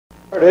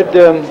A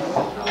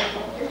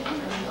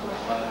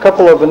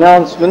couple of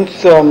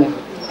announcements.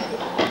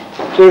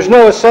 There's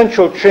no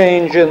essential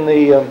change in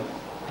the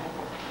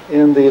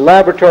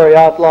laboratory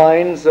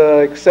outlines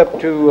except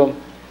to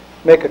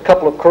make a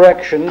couple of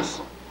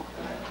corrections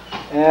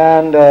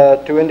and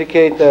to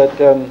indicate that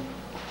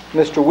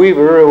Mr.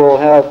 Weaver will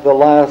have the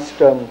last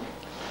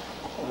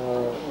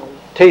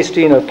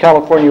tasting of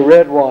California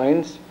red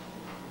wines.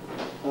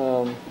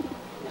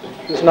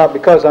 This is not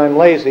because I'm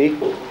lazy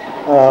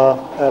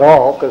at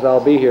all, because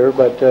I'll be here,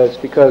 but it's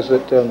because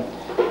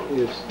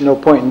there's no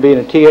point in being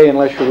a TA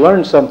unless you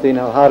learn something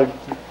how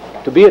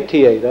to be a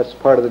TA. That's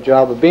part of the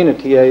job of being a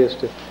TA,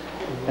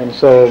 and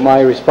so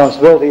my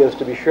responsibility is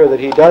to be sure that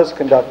he does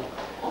conduct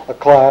a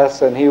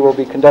class, and he will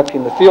be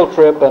conducting the field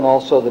trip and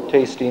also the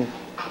tasting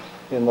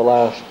in the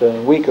last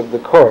week of the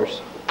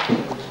course.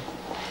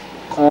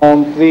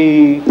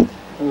 The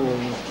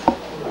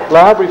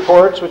lab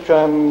reports, which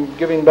I'm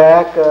giving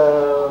back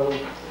at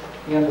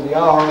the end of the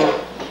hour,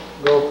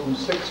 go from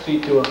 60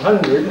 to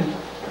 100.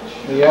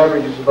 The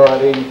average is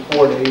about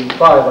 84 to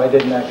 85. I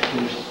didn't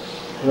actually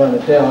run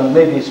it down.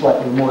 Maybe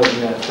slightly more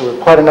than that. So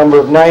quite a number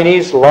of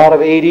 90s, a lot of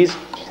 80s,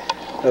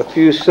 a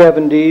few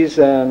 70s,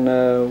 and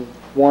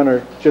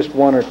just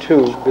one or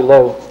two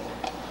below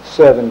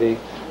 70.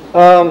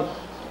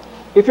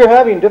 If you're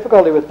having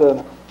difficulty with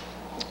the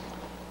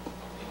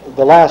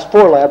last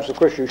four labs, of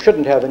course you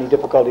shouldn't have any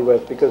difficulty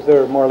with, because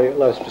they're more or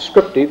less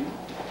descriptive.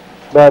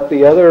 But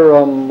the other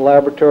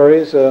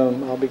laboratories,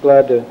 I'll be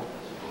glad to,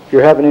 if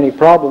you're having any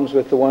problems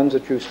with the ones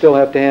that you still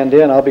have to hand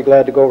in, I'll be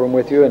glad to go over them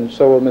with you, and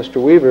so will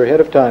Mr. Weaver ahead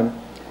of time.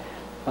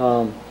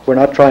 We're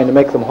not trying to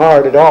make them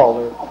hard at all.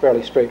 They're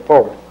fairly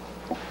straightforward.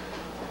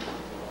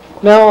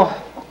 Now,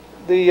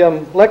 the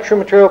lecture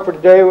material for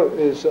today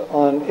is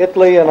on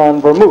Italy and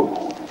on Vermouth.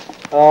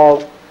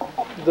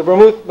 The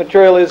Vermouth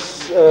material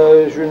is,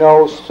 as you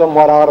know,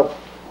 somewhat out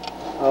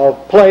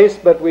of place,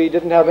 but we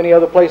didn't have any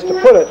other place to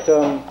put it.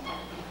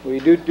 We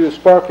do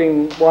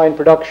sparkling wine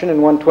production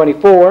in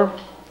 124,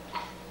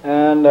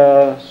 and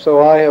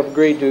so I have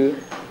agreed to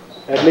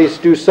at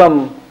least do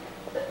some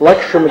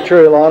lecture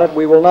material on it.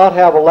 We will not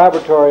have a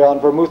laboratory on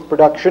Vermouth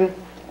production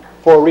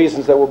for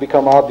reasons that will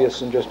become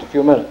obvious in just a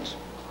few minutes.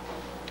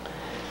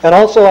 And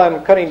also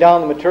I'm cutting down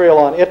the material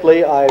on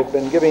Italy. I've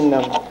been giving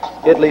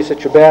Italy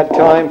such a bad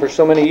time for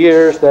so many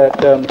years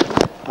that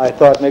I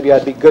thought maybe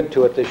I'd be good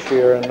to it this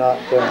year and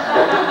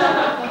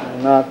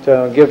not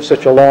give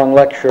such a long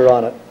lecture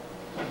on it.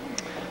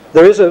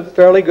 There is a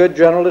fairly good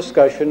general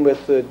discussion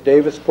with the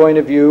Davis point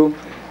of view,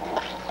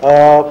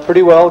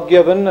 pretty well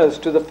given as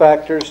to the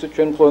factors that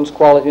influence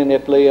quality in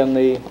Italy and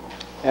the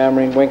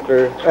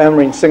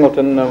Amerine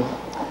Singleton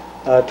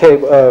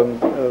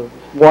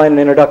wine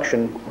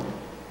introduction.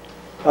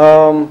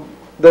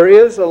 There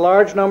is a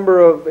large number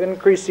of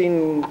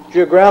increasing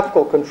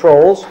geographical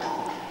controls.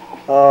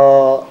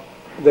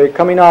 They're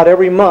coming out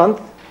every month,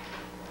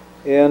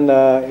 and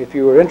if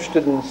you were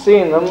interested in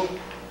seeing them,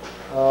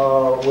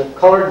 with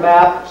colored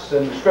maps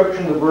and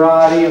description of the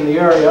variety in the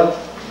area,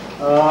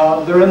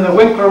 they're in the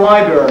Winkler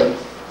library.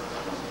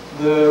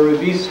 The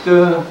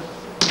Revista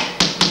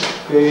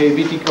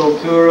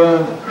Viticulture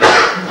and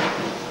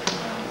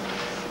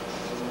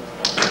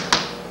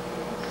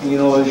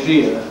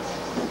Enology.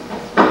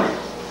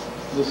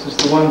 This is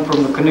the one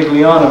from the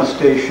Conigliano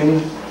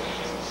station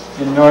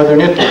in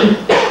northern Italy.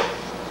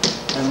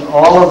 And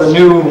all of the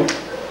new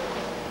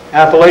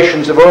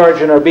appellations of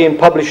origin are being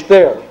published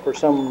there for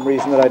some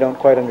reason that I don't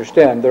quite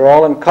understand. They're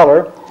all in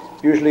color,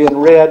 usually in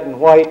red and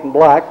white and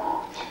black.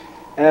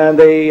 And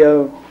they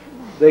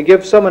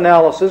give some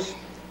analysis,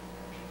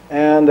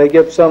 and they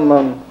give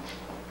some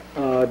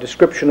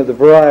description of the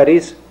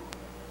varieties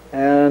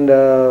and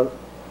the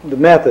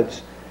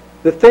methods.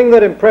 The thing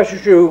that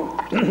impresses you,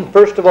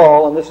 first of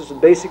all, and this is a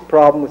basic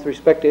problem with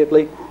respect to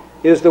Italy,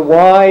 is the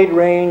wide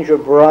range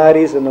of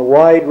varieties and the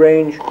wide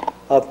range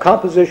of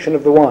composition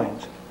of the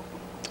wines.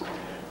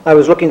 I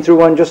was looking through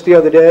one just the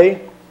other day.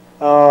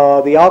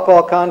 The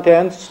alcohol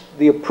contents,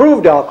 the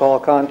approved alcohol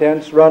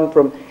contents, run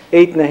from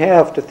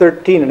 8.5 to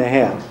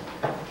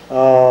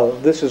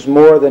 13.5. This is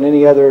more than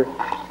any other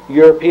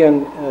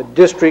European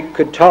district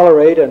could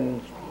tolerate,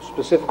 and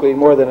specifically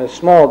more than a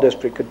small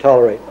district could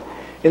tolerate.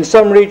 In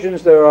some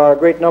regions there are a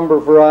great number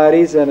of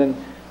varieties, and in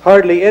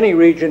hardly any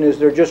region is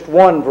there just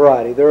one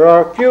variety. There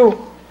are a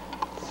few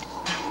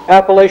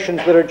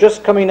appellations that are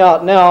just coming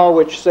out now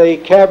which say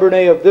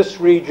Cabernet of this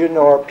region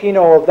or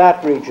Pinot of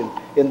that region.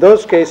 In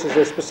those cases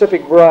a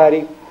specific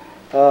variety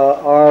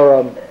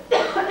are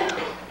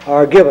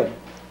given.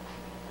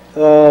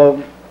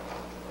 The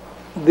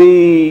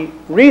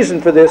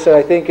reason for this,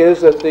 I think,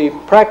 is that the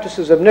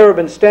practices have never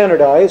been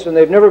standardized, and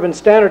they've never been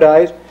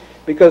standardized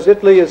because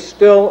Italy is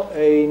still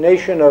a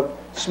nation of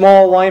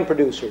small wine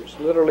producers,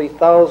 literally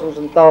thousands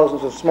and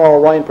thousands of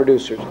small wine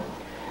producers.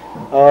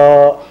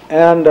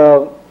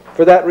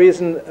 For that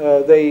reason,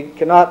 they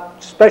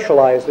cannot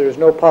specialize. There's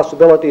no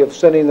possibility of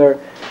sending their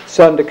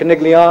son to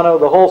Conigliano.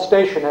 The whole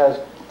station has,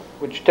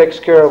 which takes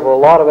care of a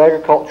lot of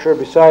agriculture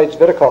besides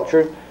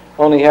viticulture,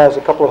 only has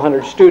a couple of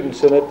hundred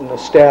students in it and a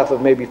staff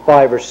of maybe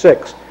 5 or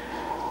 6.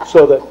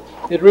 So that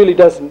it really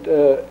doesn't,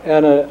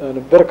 and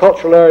a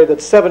viticultural area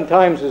that's 7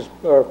 times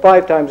or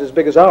 5 times as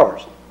big as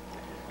ours,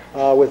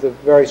 with a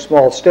very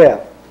small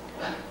staff.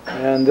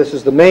 And this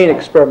is the main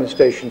experiment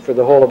station for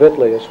the whole of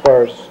Italy as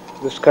far as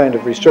this kind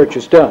of research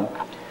is done.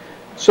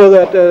 So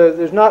that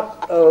there's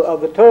not,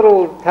 of the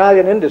total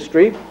Italian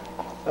industry,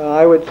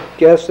 I would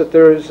guess that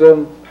there is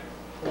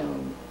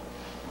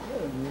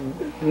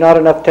not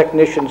enough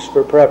technicians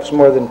for perhaps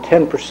more than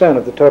 10%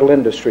 of the total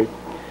industry,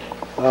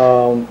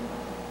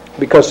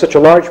 because such a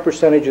large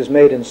percentage is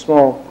made in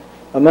small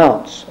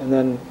amounts and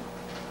then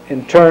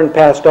in turn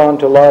passed on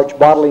to large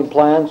bottling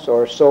plants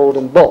or sold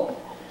in bulk.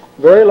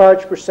 A very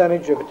large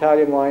percentage of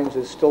Italian wines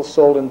is still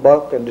sold in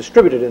bulk and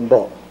distributed in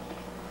bulk.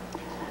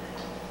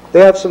 They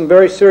have some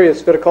very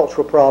serious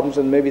viticultural problems,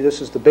 and maybe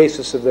this is the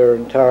basis of their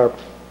entire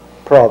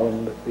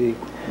problem. The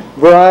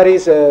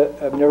varieties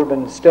have never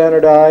been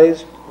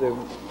standardized. There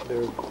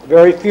are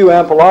very few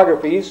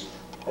ampelographies,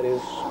 that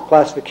is,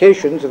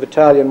 classifications of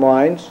Italian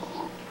wines.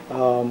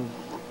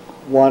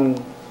 One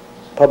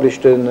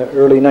published in the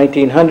early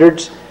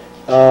 1900s,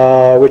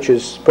 which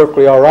is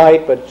perfectly all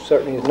right, but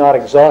certainly is not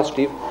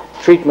exhaustive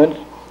treatment.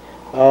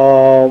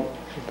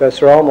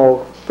 Professor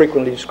Almo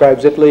frequently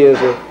describes Italy as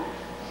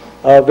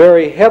a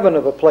very heaven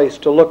of a place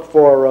to look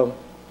for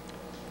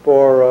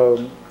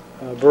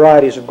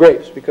varieties of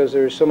grapes, because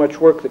there is so much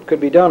work that could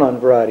be done on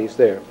varieties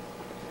there.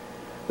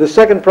 The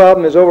second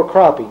problem is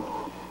overcropping.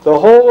 The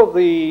whole of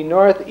the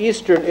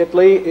northeastern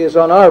Italy is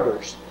on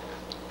arbors,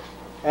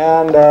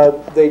 and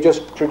they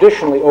just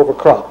traditionally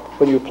overcrop.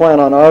 When you plant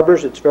on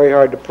arbors, it's very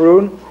hard to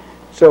prune,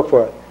 so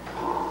forth.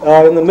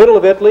 In the middle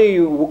of Italy,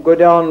 you go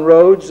down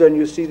roads and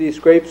you see these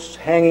grapes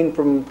hanging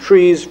from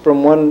trees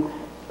from one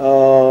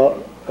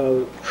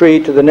tree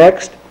to the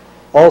next,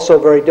 also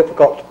very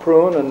difficult to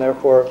prune and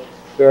therefore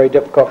very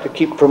difficult to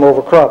keep from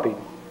overcropping.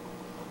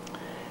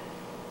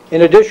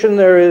 In addition,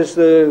 there is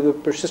the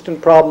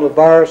persistent problem of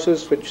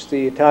viruses, which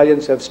the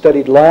Italians have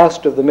studied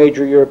last of the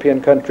major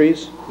European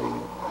countries, the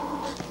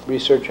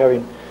research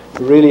having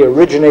really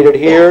originated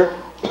here,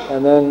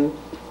 and then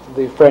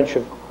the French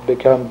have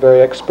become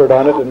very expert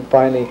on it, and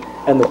finally,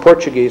 and the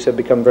Portuguese have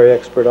become very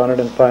expert on it,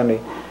 and finally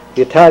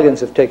the Italians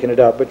have taken it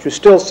up. But you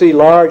still see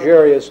large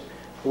areas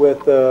with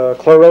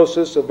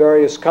chlorosis of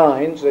various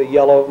kinds, a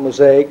yellow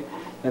mosaic,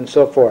 and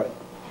so forth.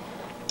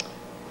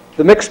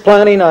 The mixed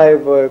planting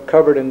I've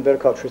covered in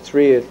Viticulture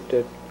 3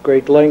 at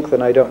great length,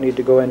 and I don't need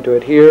to go into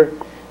it here.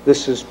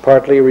 This is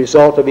partly a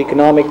result of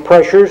economic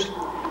pressures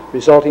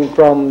resulting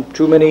from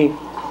too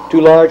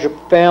large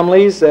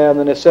families and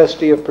the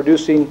necessity of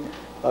producing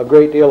a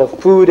great deal of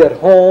food at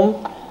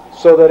home,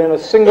 so that in a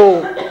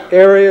single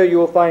area you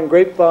will find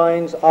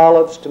grapevines,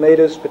 olives,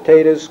 tomatoes,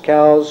 potatoes,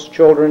 cows,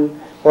 children,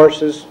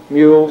 horses,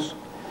 mules,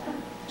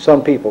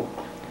 some people.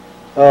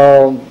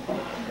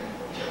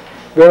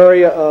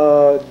 Very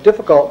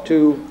difficult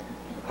to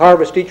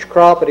harvest each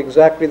crop at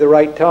exactly the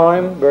right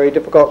time, very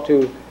difficult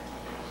to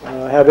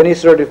have any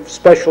sort of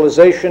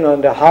specialization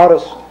on how to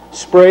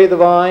spray the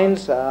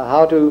vines,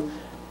 how to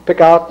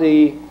pick out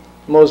the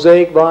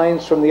mosaic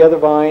vines from the other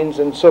vines,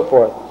 and so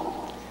forth.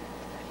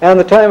 And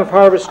the time of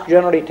harvest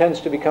generally tends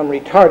to become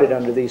retarded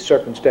under these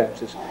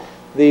circumstances.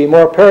 The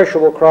more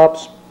perishable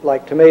crops,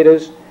 like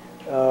tomatoes,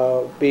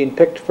 being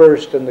picked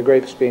first and the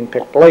grapes being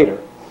picked later.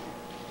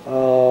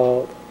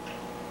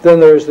 Then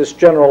there's this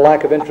general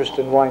lack of interest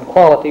in wine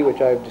quality,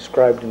 which I've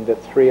described in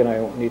Vit 3, and I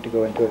won't need to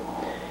go into it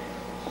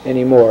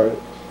anymore.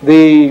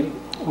 The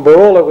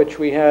Barolo, which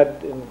we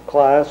had in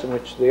class, and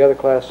which the other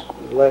class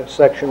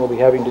section will be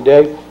having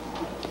today,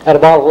 had a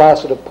bottle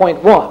lasted of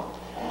 0.1.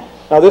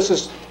 Now this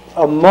is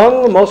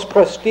among the most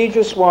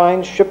prestigious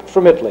wines shipped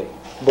from Italy.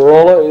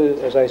 Barolo,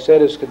 as I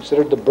said, is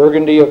considered the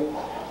Burgundy of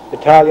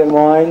Italian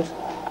wines,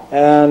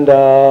 and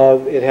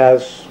it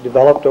has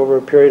developed over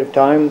a period of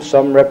time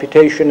some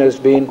reputation as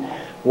being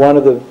one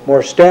of the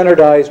more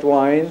standardized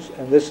wines,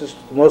 and this is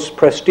the most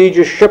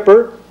prestigious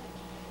shipper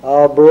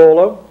of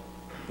Barolo,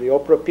 the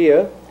Opera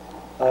Pia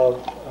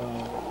of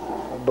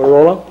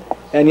Barolo,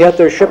 and yet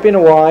they're shipping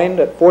a wine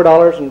at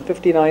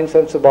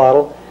 $4.59 a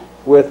bottle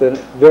with a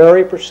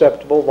very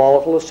perceptible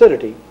volatile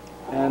acidity.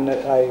 And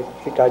I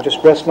think I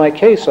just rest my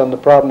case on the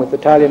problem with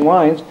Italian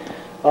wines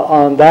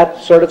on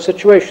that sort of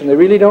situation. They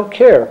really don't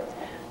care.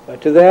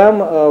 To them,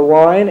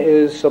 wine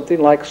is something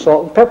like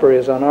salt and pepper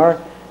is on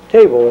our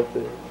table.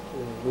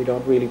 We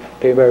don't really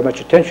pay very much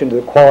attention to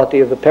the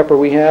quality of the pepper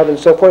we have and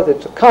so forth.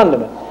 It's a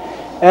condiment.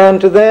 And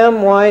to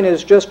them, wine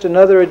is just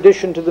another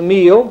addition to the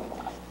meal.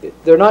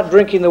 They're not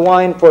drinking the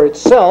wine for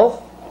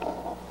itself,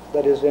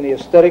 that is, any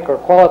aesthetic or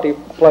quality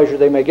pleasure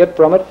they may get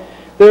from it.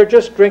 They're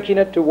just drinking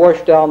it to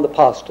wash down the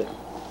pasta.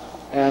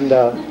 And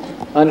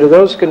under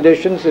those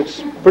conditions,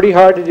 it's pretty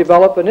hard to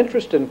develop an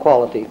interest in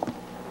quality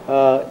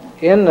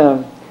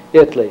in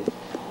Italy.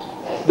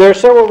 There are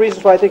several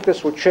reasons why I think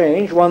this will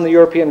change. One, the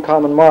European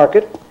Common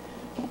Market,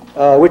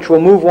 which will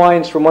move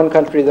wines from one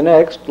country to the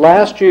next.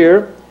 Last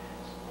year,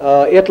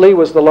 Italy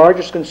was the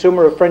largest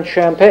consumer of French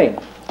champagne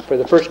for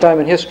the first time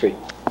in history.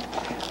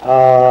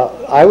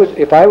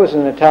 If I was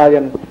an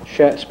Italian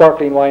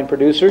sparkling wine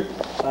producer,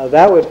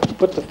 that would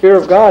put the fear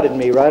of God in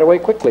me right away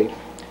quickly.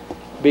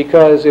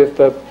 Because if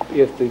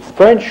the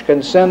French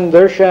can send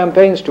their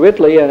champagnes to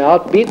Italy and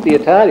outbeat the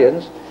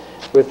Italians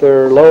with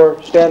their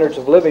lower standards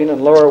of living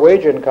and lower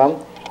wage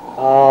income,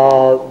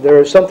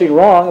 there is something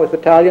wrong with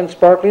Italian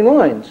sparkling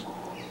wines.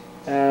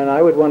 And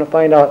I would want to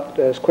find out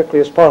as quickly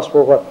as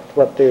possible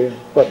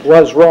what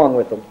was wrong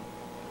with them.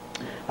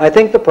 I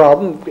think the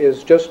problem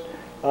is just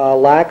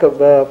lack of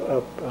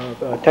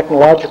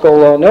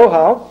technological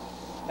know-how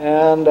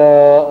and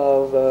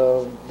of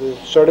the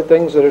sort of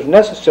things that is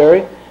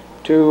necessary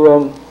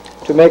to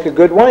make a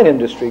good wine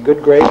industry,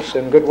 good grapes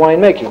and good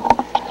winemaking.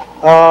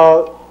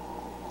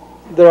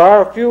 There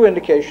are a few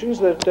indications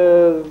that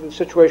the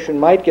situation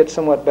might get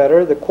somewhat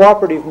better. The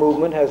cooperative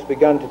movement has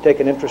begun to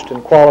take an interest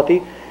in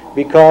quality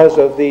because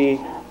of the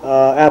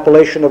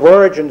appellation of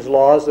origins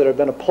laws that have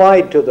been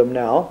applied to them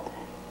now,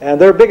 and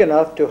they're big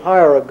enough to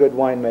hire a good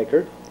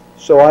winemaker.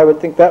 So I would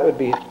think that would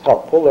be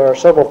helpful. There are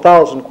several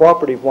thousand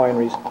cooperative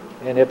wineries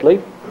in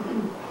Italy.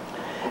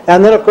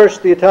 And then, of course,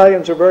 the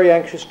Italians are very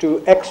anxious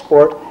to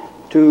export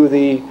to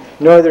the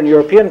northern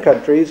European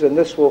countries, and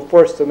this will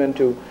force them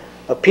into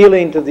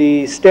appealing to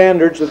the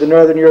standards of the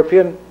northern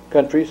European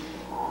countries,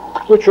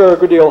 which are a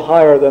good deal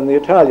higher than the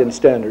Italian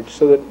standards,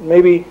 so that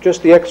maybe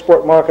just the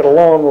export market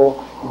alone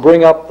will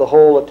bring up the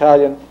whole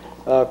Italian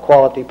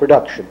quality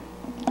production.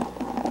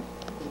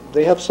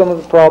 They have some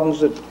of the problems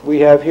that we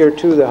have here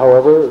too,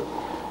 however.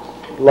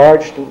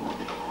 Large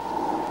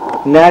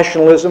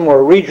nationalism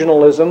or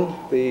regionalism,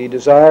 the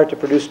desire to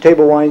produce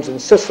table wines in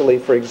Sicily,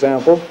 for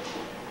example,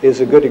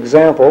 is a good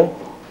example.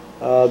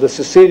 The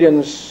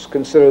Sicilians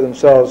consider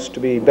themselves to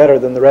be better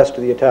than the rest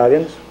of the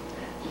Italians,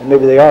 and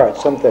maybe they are at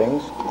some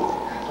things.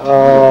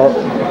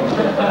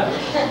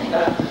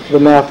 The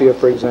mafia,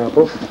 for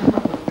example.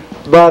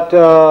 But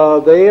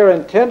they are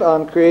intent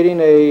on creating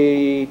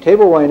a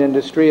table wine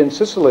industry in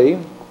Sicily,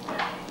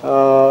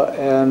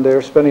 and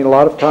they're spending a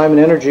lot of time and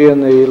energy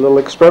in the little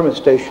experiment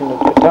station at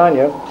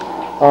Catania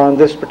on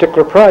this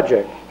particular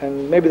project.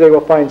 And maybe they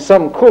will find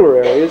some cooler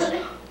areas,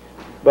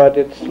 but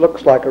it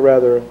looks like a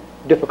rather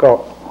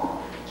difficult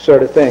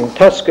sort of thing.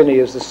 Tuscany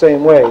is the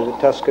same way. The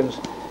Tuscans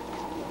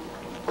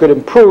could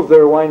improve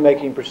their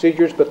winemaking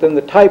procedures, but then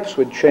the types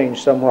would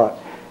change somewhat.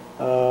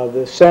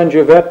 The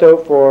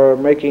Sangiovese for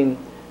making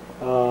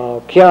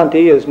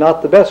Chianti is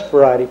not the best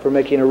variety for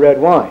making a red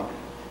wine,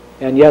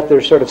 and yet they're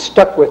sort of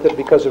stuck with it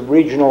because of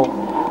regional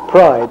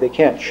pride. They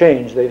can't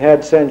change. They've had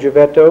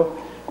Sangiovese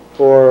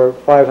for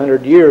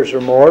 500 years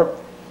or more,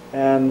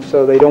 and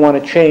so they don't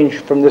want to change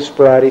from this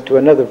variety to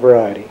another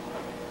variety.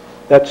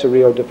 That's a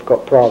real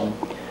difficult problem.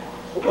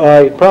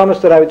 I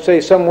promised that I would say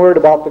some word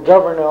about the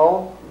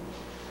Governal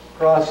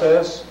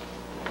process.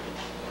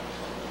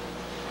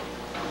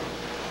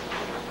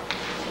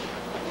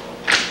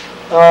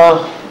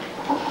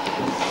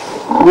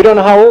 We don't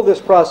know how old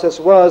this process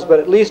was, but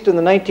at least in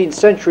the 19th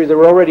century there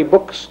were already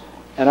books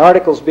and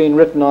articles being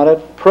written on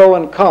it, pro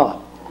and con.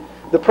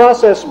 The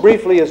process,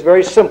 briefly, is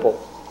very simple.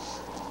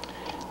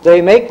 They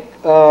make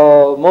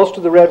most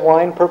of the red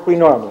wine perfectly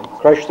normally.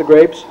 Crush the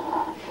grapes,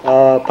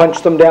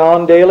 punch them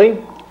down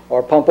daily,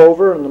 or pump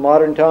over in the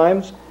modern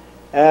times,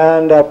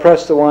 and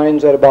press the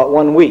wines at about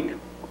 1 week.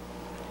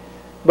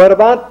 But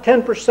about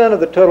 10% of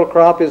the total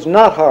crop is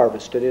not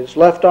harvested. It's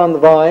left on the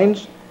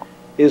vines,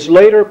 is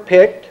later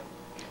picked,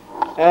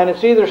 and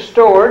it's either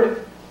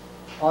stored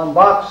on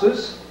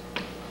boxes,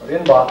 or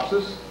in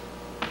boxes,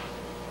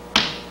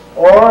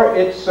 or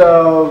it's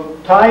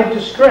tied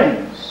to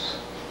strings.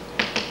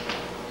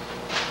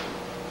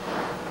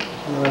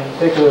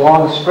 Take a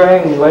long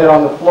string, you lay it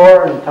on the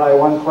floor, and tie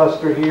one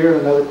cluster here,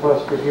 another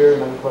cluster here,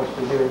 another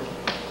cluster here,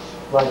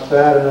 like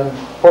that, and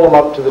then pull them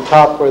up to the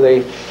top where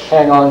they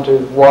hang on to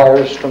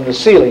wires from the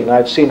ceiling.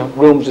 I've seen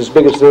rooms as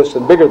big as this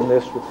and bigger than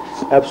this,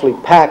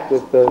 absolutely packed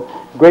with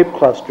grape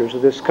clusters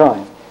of this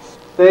kind.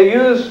 They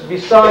use,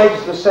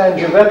 besides the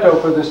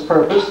Sangiovese for this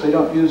purpose, they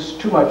don't use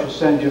too much of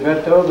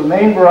Sangiovese. The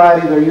main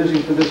variety they're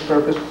using for this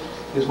purpose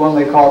is one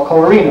they call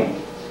Colorino.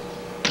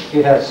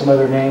 It has some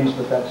other names,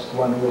 but that's the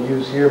one we'll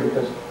use here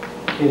because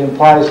it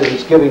implies that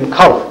it's giving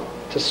color.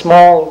 It's a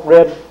small,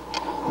 red,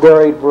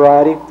 varied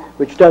variety,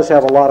 which does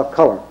have a lot of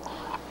color.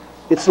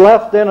 It's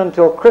left then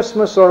until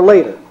Christmas or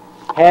later,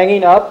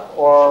 hanging up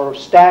or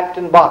stacked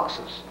in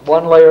boxes,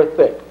 one layer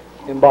thick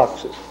in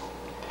boxes.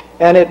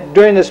 And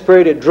during this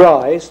period it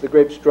dries, the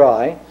grapes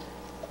dry,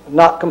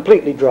 not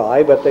completely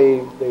dry, but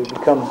they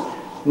become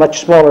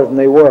much smaller than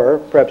they were.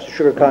 Perhaps the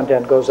sugar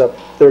content goes up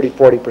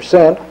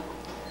 30–40%.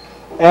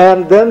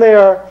 And then they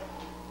are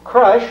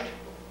crushed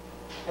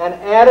and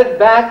added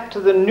back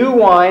to the new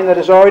wine that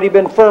has already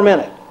been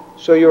fermented.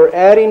 So you're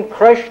adding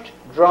crushed,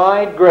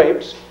 dried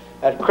grapes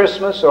at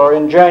Christmas or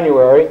in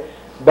January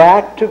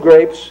back to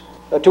grapes,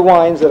 to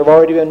wines that have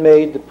already been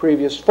made the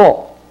previous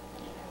fall,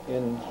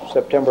 in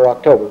September,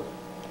 October.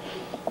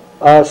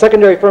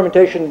 Secondary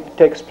fermentation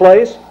takes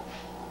place.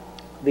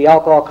 The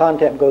alcohol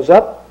content goes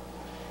up.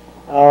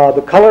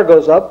 The color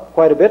goes up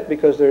quite a bit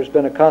because there's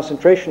been a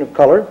concentration of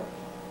color.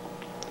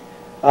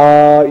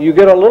 You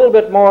get a little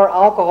bit more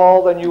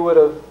alcohol than you would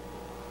have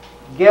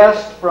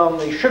guessed from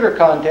the sugar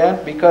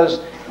content,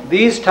 because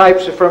these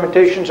types of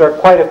fermentations are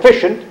quite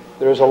efficient.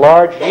 There's a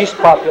large yeast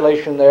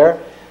population there,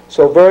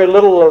 so very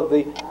little of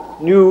the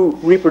new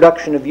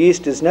reproduction of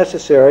yeast is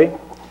necessary.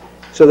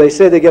 So they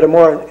say they get a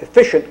more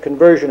efficient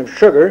conversion of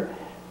sugar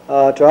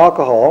to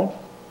alcohol.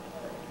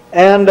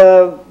 And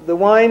the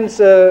wines,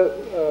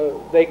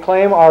 they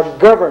claim, are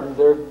governed.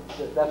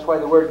 That's why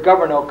the word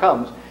governo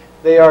comes.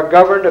 They are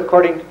governed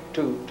according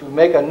to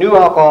make a new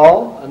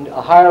alcohol,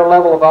 a higher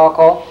level of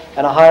alcohol,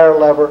 and a higher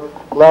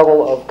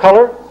level of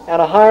color,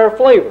 and a higher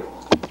flavor.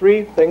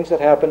 Three things that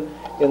happen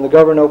in the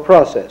governo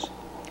process.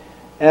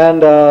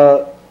 And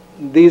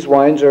these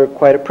wines are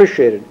quite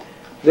appreciated.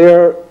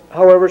 There are,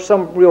 however,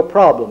 some real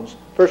problems.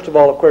 First of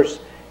all, of course,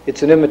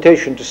 it's an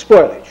invitation to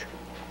spoilage.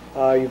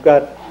 You've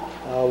got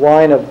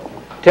wine of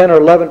 10 or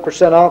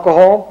 11%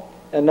 alcohol,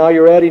 and now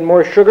you're adding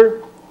more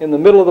sugar in the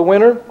middle of the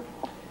winter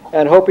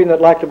and hoping that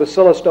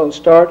lactobacillus don't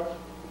start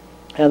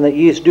and the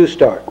yeast do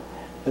start.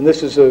 And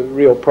this is a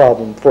real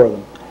problem for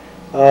them.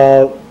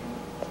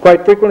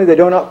 Quite frequently, they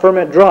do not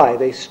ferment dry.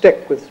 They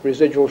stick with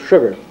residual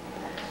sugar.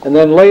 And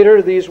then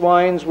later, these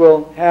wines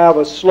will have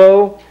a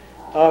slow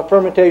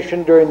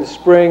fermentation during the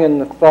spring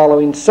and the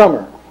following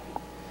summer.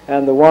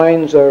 And the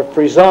wines are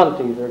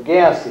frizzanti, they're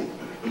gassy.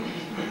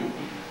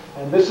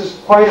 And this is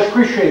quite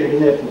appreciated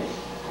in Italy.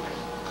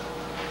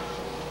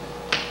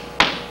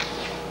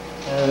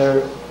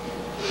 And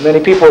many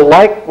people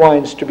like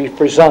wines to be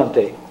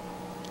frizzanti.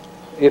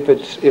 If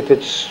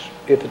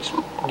it's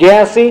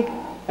gassy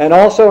and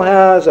also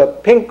has a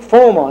pink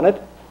foam on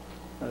it,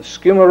 a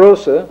schiuma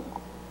rosa,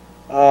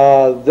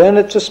 then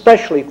it's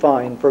especially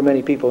fine for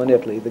many people in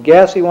Italy. The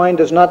gassy wine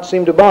does not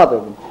seem to bother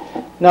them.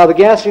 Now, the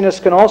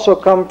gassiness can also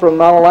come from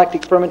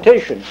malolactic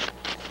fermentation.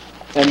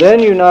 And then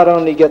you not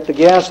only get the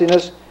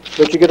gassiness,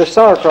 but you get a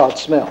sauerkraut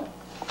smell.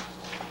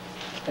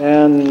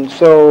 And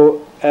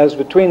so, as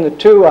between the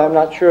two, I'm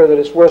not sure that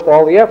it's worth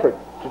all the effort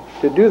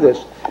to do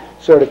this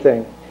sort of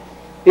thing.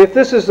 If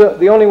this is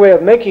the only way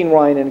of making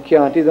wine in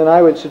Chianti, then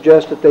I would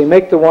suggest that they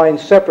make the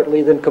wines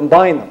separately, then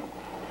combine them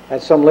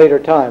at some later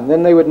time.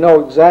 Then they would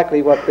know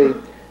exactly what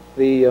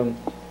the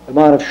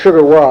amount of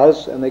sugar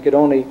was, and they could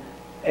only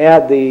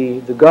add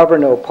the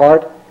governo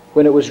part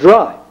when it was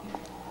dry,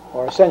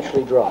 or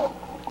essentially dry.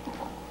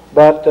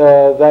 But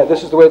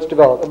this is the way it's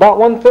developed. About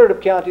 1/3 of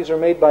Chiantis are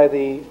made by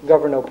the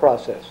governo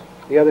process.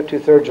 The other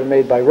 2/3 are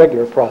made by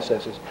regular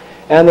processes.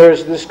 And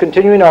there's this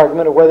continuing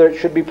argument of whether it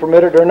should be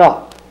permitted or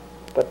not.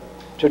 But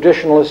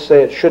traditionalists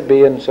say it should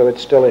be, and so it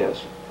still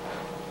is.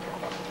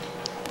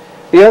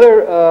 The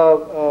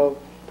other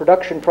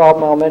production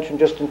problem I'll mention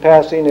just in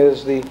passing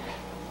is the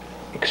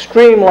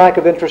extreme lack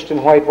of interest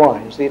in white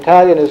wines. The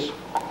Italian is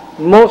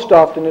most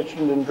often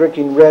interested in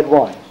drinking red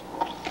wines.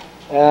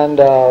 And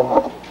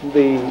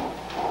the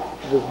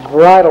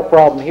varietal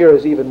problem here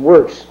is even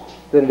worse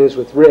than it is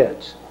with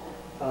reds.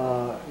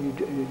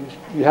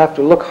 You have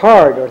to look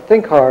hard or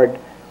think hard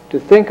to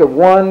think of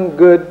one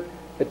good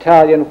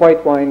Italian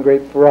white wine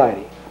grape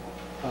variety.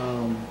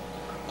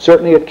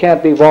 Certainly it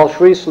can't be Walsh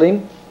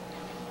Riesling,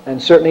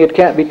 and certainly it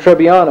can't be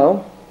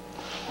Trebbiano.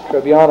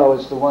 Trebbiano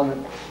is the one that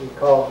we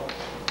call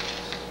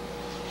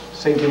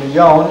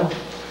Saint-Emilion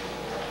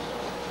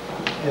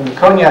in the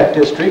Cognac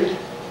district,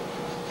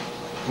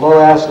 low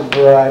acid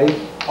variety,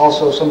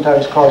 also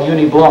sometimes called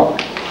Uni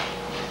Blanc,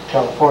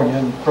 California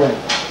and France.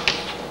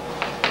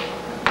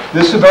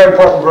 This is a very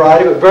important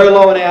variety, but very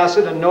low in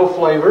acid and no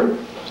flavor.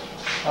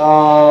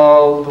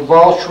 The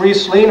Walsh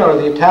Riesling, or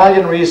the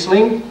Italian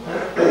Riesling,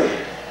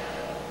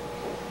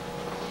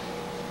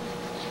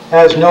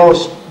 has no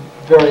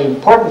very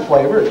important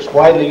flavor. It's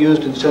widely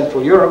used in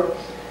Central Europe.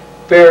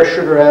 Fair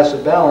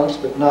sugar-acid balance,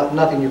 but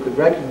nothing you could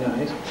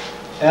recognize.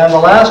 And the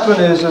last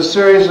one is a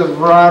series of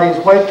varieties,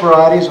 white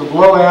varieties of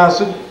low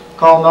acid,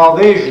 called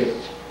Malvasia.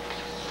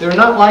 They're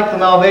not like the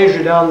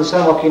Malvasia down the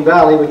San Joaquin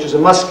Valley, which is a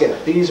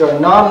muscat. These are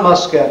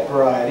non-muscat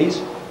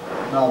varieties,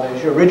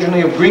 Malvasia,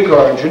 originally of Greek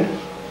origin,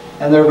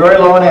 and they're very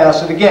low in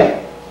acid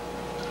again.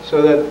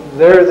 So that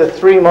they're the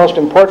three most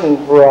important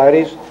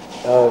varieties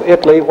of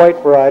Italy, white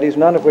varieties,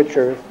 none of which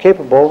are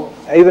capable,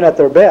 even at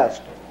their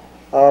best,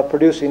 of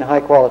producing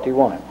high-quality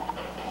wine.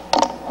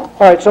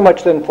 All right, so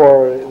much then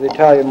for the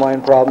Italian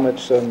wine problem.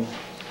 It's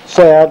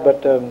sad,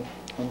 but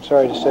I'm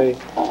sorry to say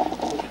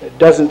it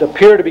doesn't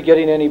appear to be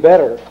getting any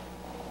better.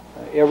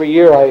 Every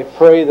year I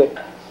pray that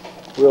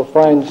we'll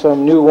find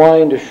some new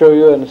wine to show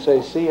you and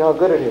say, see how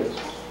good it is.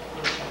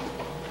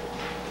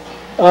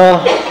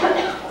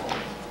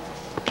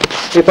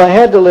 If I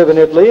had to live in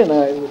Italy, and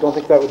I don't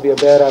think that would be a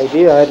bad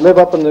idea, I'd live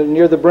up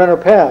near the Brenner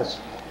Pass,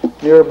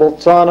 near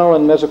Bolzano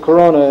and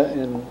Mezzocorona,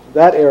 in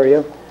that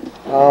area,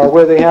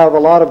 where they have a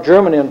lot of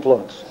German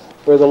influence,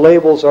 where the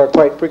labels are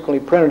quite frequently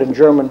printed in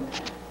German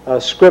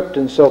script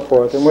and so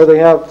forth, and where they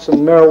have some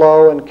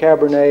Merlot and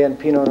Cabernet and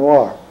Pinot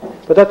Noir.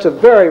 But that's a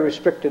very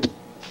restricted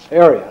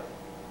area,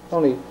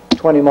 only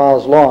 20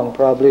 miles long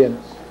probably, and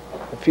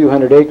a few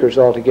hundred acres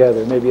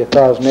altogether, maybe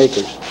 1,000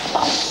 acres.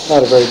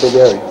 Not a very big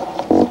area.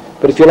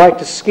 But if you like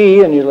to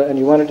ski and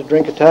you wanted to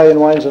drink Italian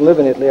wines and live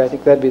in Italy, I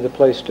think that'd be the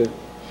place to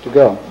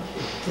go.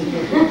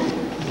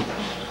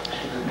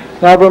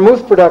 Now,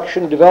 vermouth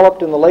production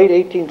developed in the late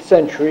 18th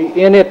century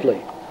in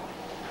Italy.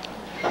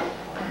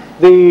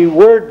 The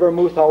word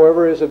vermouth,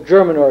 however, is of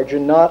German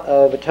origin, not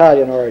of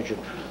Italian origin,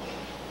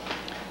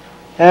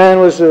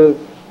 and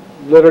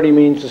literally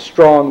means a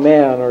strong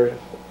man, or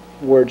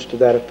words to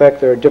that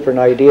effect. There are different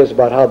ideas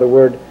about how the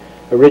word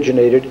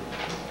originated,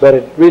 but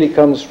it really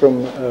comes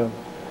from a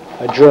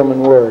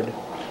German word.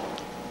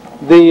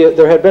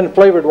 There had been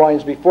flavored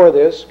wines before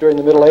this. During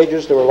the Middle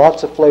Ages, there were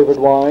lots of flavored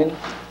wine.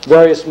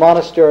 Various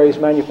monasteries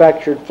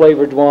manufactured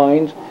flavored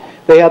wines.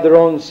 They had their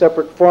own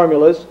separate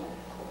formulas,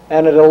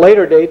 and at a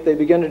later date, they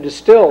began to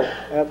distill.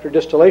 After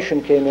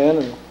distillation came in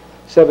the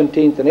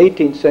 17th and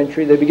 18th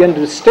century, they began to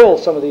distill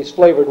some of these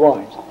flavored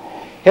wines.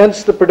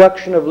 Hence the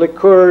production of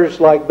liqueurs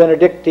like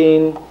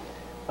Benedictine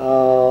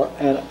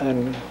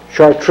and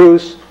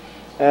Chartreuse,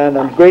 and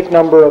a great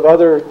number of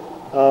other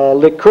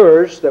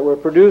liqueurs that were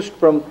produced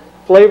from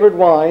flavored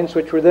wines,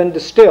 which were then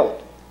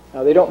distilled.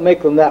 Now, they don't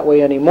make them that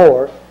way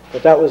anymore,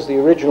 but that was the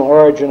original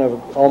origin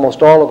of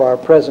almost all of our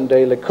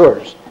present-day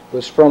liqueurs. It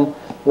was from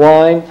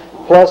wine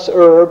plus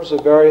herbs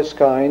of various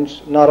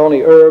kinds, not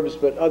only herbs,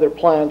 but other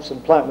plants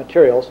and plant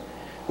materials,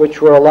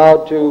 which were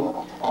allowed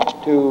to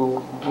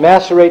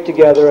macerate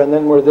together and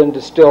then were then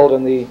distilled,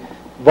 and the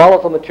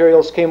volatile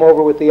materials came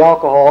over with the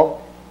alcohol,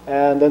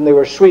 and then they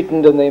were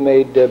sweetened and they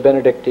made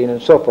Benedictine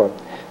and so forth.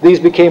 These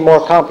became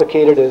more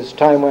complicated as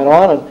time went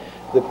on, and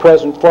the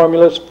present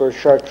formulas for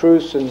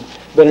Chartreuse and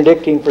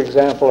Benedictine, for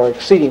example, are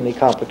exceedingly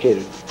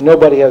complicated.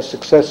 Nobody has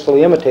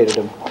successfully imitated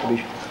them, to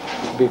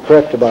be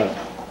correct about it.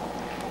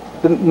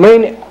 The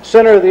main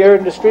center of the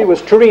industry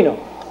was Torino,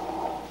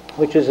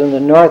 which is in the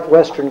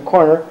northwestern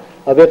corner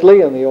of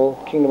Italy in the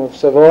old Kingdom of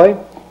Savoy.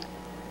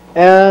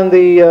 And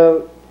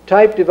the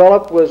type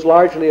developed was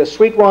largely a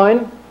sweet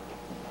wine,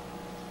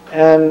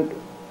 and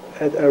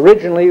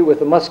originally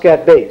with a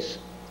muscat base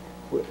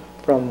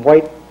from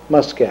white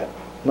muscat,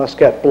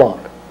 Muscat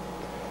Blanc.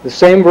 The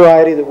same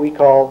variety that we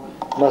call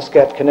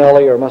Muscat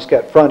Canelli or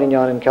Muscat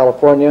Frontignan in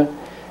California,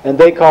 and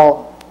they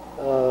call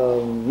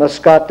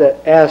Muscata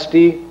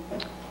Asti,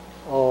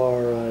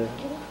 or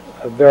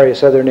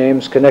various other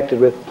names connected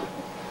with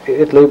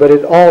Italy, but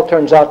it all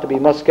turns out to be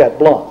Muscat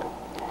Blanc.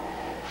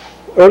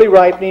 Early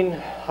ripening,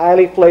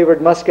 highly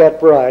flavored Muscat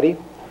variety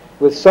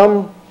with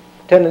some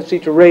tendency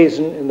to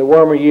raisin in the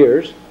warmer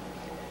years.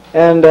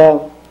 And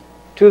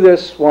to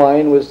this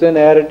wine was then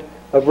added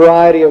a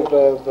variety of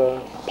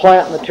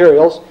plant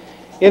materials,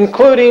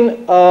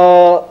 including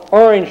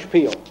orange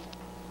peel.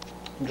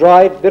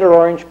 Dried bitter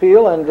orange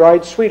peel and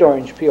dried sweet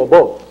orange peel,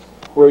 both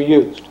were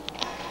used.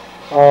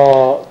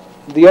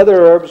 The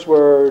other herbs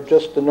were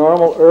just the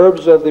normal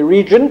herbs of the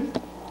region,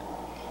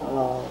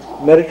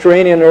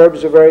 Mediterranean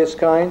herbs of various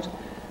kinds.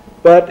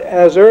 But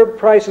as herb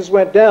prices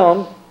went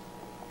down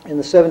in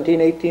the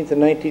 17th, 18th,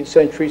 and 19th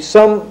centuries,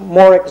 some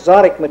more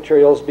exotic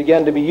materials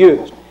began to be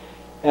used.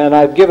 And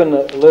I've given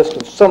a list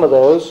of some of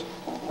those.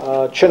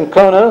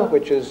 Chincona,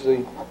 which is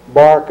the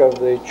bark of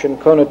the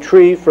Chincona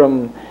tree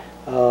from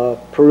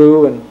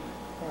Peru and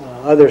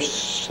other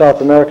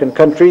South American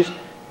countries,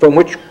 from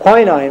which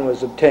quinine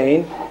was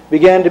obtained,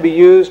 began to be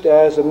used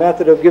as a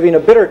method of giving a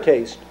bitter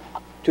taste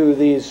to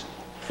these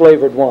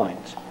flavored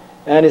wines,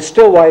 and is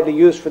still widely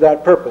used for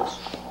that purpose.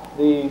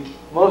 The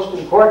most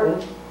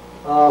important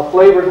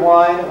flavored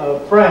wine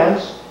of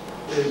France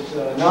is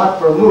not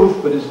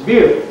vermouth, but is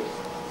beer.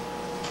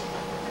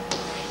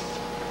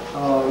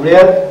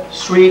 Red,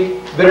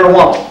 sweet, bitter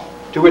wine,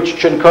 to which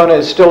Chincona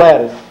is still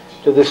added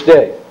to this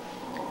day.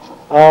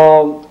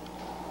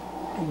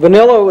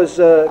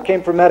 Vanilla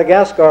came from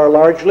Madagascar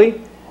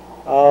largely.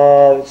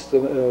 It's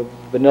the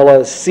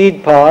vanilla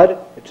seed pod.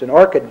 It's an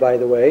orchid, by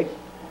the way.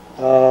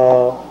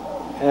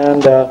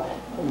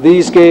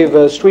 These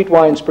gave sweet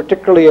wines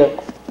particularly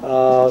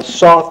a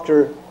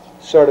softer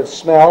sort of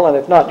smell, and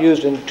if not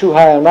used in too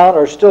high an amount,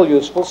 are still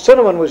useful.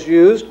 Cinnamon was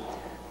used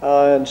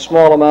in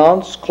small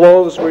amounts.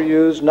 Cloves were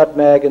used.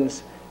 Nutmeg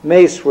and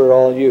mace were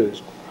all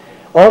used.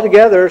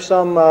 Altogether,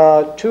 some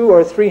 200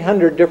 or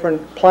 300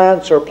 different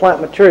plants or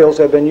plant materials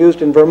have been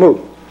used in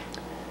vermouth.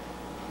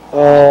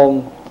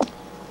 The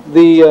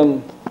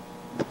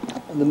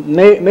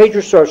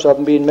major source of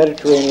them being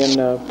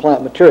Mediterranean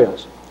plant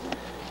materials.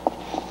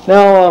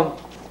 Now,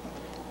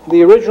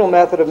 the original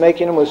method of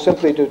making them was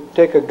simply to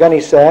take a gunny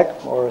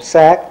sack or a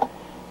sack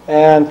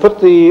and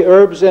put the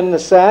herbs in the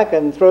sack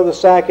and throw the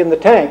sack in the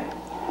tank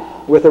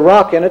with a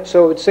rock in it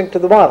so it would sink to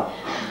the bottom.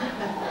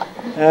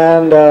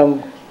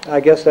 And I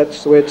guess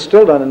that's the way it's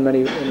still done in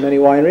many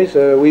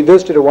wineries. We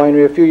visited a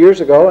winery a few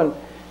years ago, and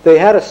they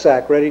had a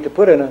sack ready to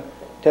put in a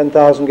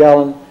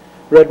 10,000-gallon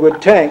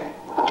redwood tank.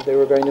 They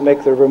were going to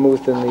make their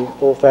vermouth in the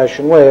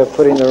old-fashioned way of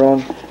putting their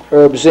own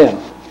herbs in.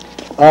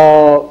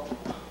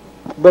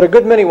 But a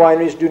good many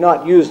wineries do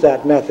not use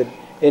that method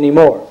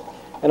anymore.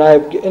 And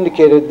I've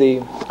indicated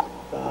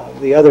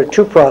the other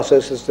two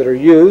processes that are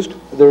used.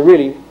 There are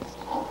really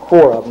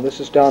four of them. This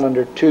is down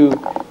under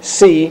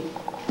 2C.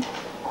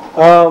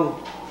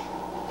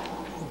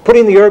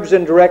 Putting the herbs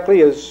in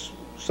directly is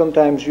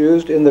sometimes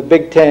used in the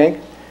big tank,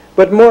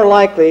 but more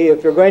likely,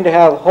 if you're going to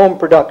have home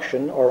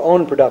production or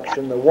own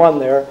production, the one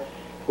there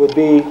would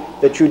be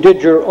that you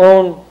did your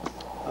own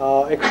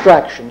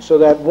extraction. So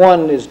that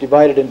one is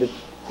divided into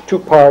two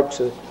parts,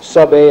 a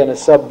sub A and a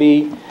sub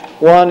B.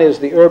 One is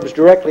the herbs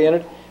directly in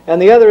it,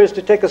 and the other is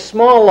to take a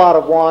small lot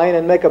of wine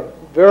and make a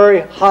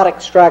very hot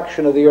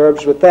extraction of the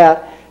herbs with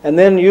that, and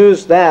then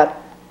use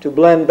that to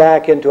blend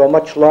back into a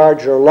much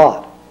larger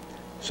lot.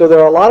 So there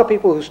are a lot of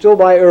people who still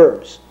buy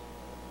herbs,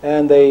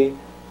 and they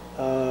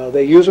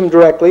use them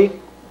directly,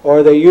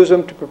 or they use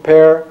them to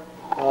prepare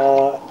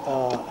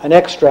an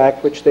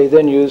extract, which they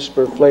then use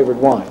for flavored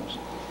wines.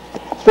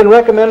 It's been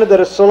recommended that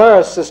a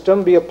Solaris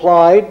system be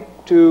applied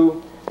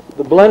to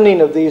the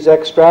blending of these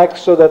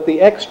extracts so that the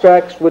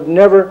extracts would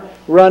never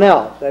run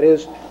out. That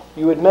is,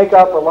 you would make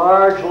up a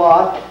large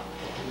lot.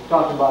 We'll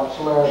talk about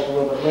Solaris a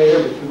little bit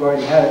later, but you've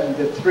already had it in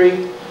bit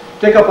 3.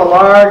 Take up a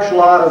large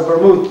lot of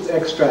vermouth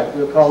extract.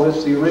 We'll call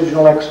this the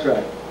original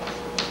extract.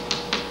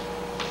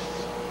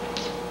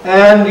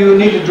 And you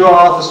need to draw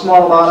off a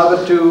small amount of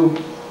it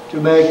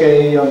to make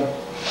a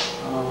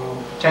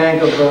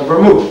tank of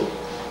vermouth.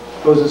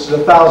 Suppose this is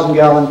a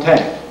 1,000-gallon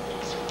tank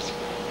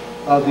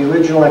of the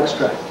original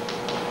extract.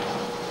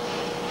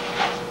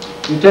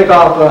 You take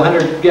off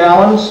 100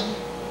 gallons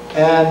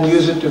and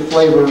use it to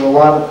flavor a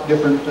lot of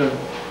different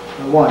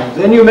wines.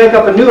 Then you make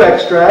up a new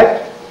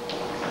extract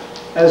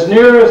as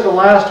near as the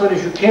last one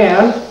as you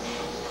can,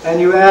 and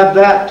you add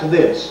that to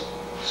this,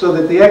 so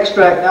that the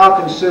extract now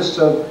consists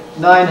of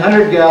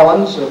 900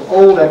 gallons of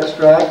old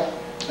extract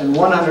and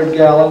 100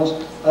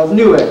 gallons of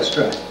new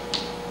extract.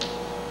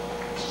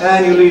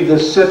 And you leave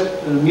this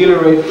sit and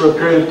ameliorate for a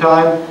period of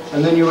time,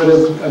 and then you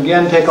would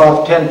again take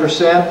off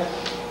 10%,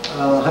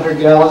 100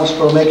 gallons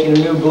for making a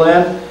new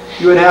blend.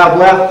 You would have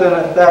left then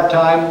at that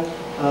time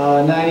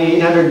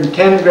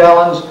 9,810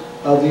 gallons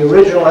of the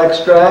original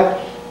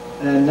extract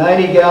and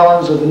 90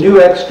 gallons of the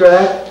new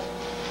extract,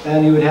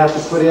 and you would have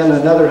to put in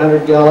another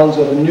 100 gallons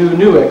of a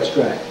new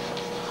extract.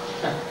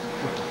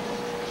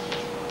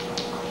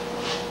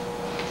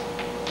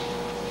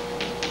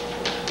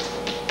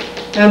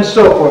 And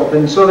so forth,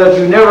 and so that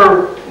you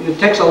never, it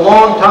takes a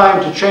long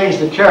time to change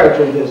the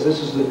character of this. This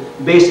is the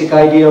basic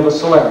idea of a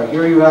Solera.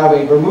 Here you have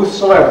a Vermouth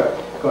Solera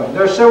going.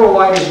 There are several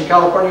wineries in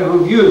California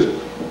who've used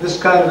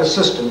this kind of a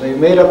system. They've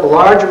made up a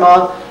large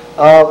amount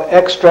of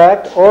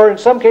extract, or in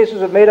some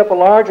cases have made up a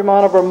large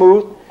amount of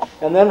vermouth,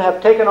 and then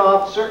have taken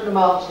off certain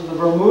amounts of the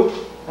vermouth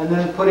and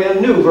then put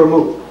in new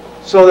vermouth,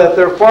 so that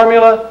their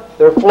formula,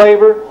 their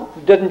flavor,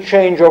 didn't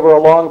change over a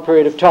long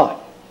period of time.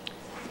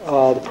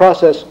 The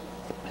process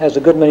has a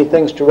good many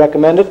things to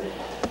recommend it,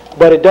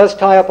 but it does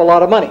tie up a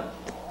lot of money,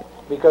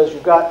 because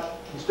you've got,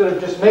 instead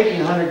of just making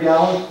 100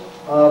 gallons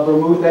of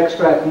vermouth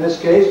extract in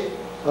this case,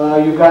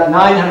 you've got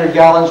 900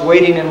 gallons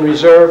waiting in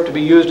reserve to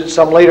be used at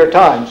some later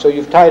time. So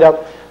you've tied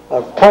up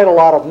quite a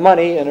lot of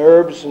money in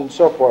herbs and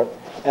so forth,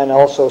 and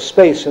also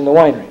space in the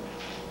winery.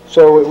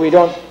 So we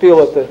don't feel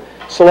that the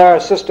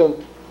Solaris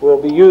system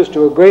will be used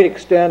to a great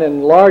extent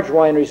in large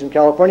wineries in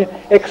California,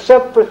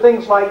 except for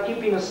things like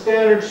keeping a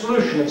standard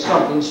solution of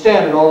something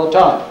standard all the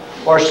time,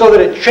 or so that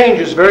it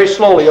changes very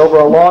slowly over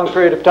a long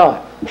period of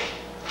time.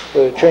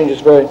 So it changes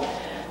very...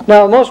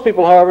 Now, most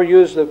people, however,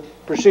 use the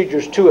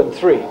procedures 2 and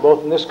 3,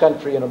 both in this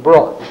country and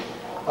abroad.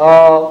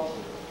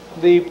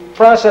 The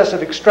process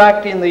of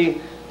extracting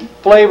the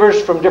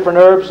flavors from different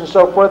herbs and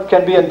so forth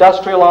can be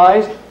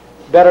industrialized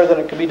better than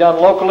it can be done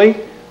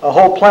locally. A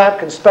whole plant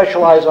can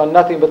specialize on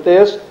nothing but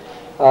this.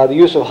 The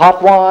use of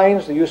hot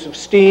wines, the use of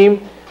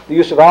steam, the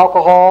use of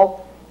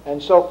alcohol,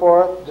 and so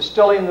forth,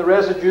 distilling the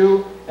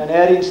residue and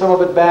adding some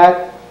of it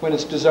back when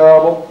it's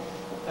desirable,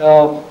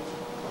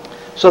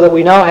 so that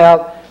we now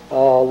have a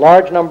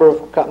large number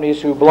of companies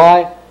who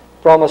buy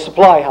from a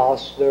supply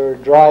house their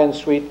dry and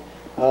sweet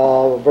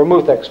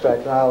vermouth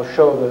extract. And I'll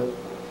show the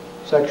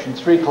Section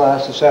 3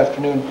 class this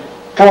afternoon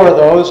 4 of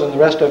those, and the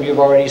rest of you have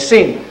already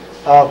seen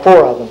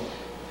 4 of them.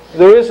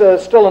 There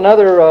is still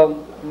another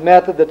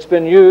method that's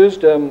been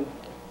used.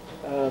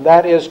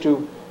 That is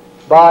to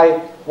buy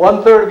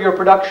 1/3 of your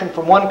production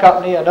from one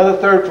company, another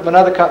third from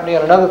another company,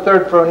 and another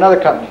third from another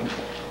company.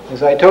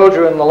 As I told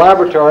you in the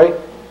laboratory,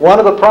 one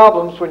of the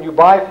problems when you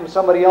buy from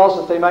somebody else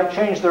is they might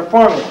change their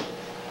formula.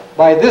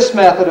 By this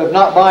method of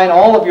not buying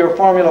all of your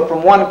formula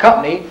from one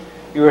company,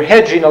 you're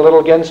hedging a little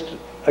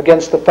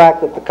against the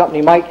fact that the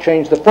company might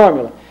change the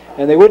formula,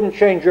 and they wouldn't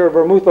change your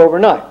vermouth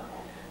overnight.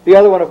 The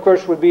other one, of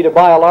course, would be to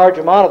buy a large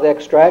amount of the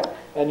extract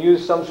and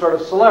use some sort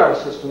of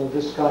Solaris system of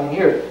this kind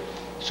here,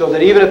 so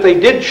that even if they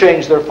did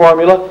change their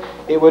formula,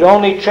 it would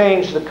only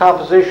change the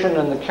composition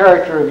and the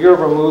character of your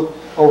vermouth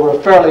over a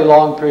fairly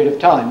long period of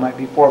time. It might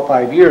be 4 or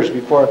 5 years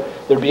before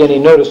there'd be any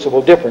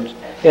noticeable difference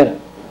in it.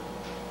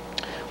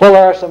 Well,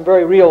 there are some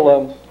very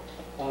real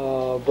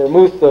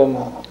vermouth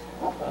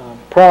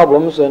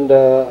problems, and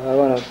I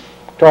want to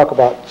talk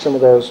about some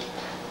of those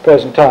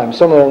present time.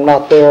 Some of them are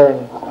not there,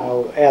 and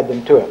I'll add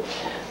them to it.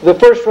 The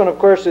first one, of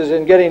course, is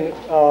in getting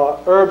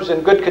herbs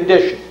in good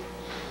condition.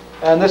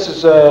 And this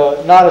is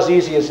not as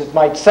easy as it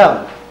might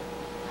sound.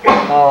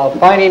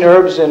 finding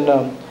herbs in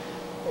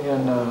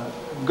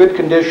good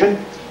condition.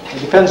 It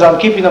depends on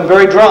keeping them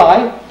very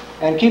dry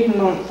and keeping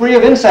them free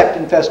of insect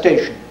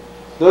infestation.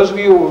 Those of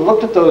you who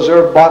looked at those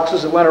herb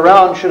boxes that went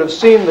around should have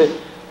seen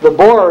the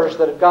borers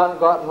that had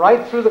gotten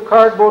right through the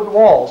cardboard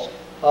walls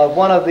of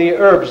one of the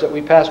herbs that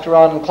we passed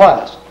around in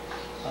class.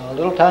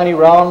 Little tiny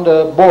round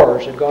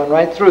borers had gone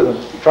right through them,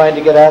 trying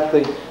to get at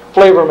the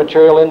flavor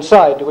material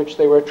inside to which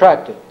they were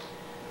attracted.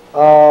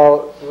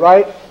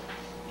 Right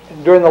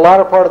during the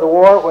latter part of the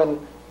war, when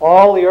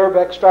all the herb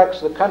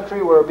extracts of the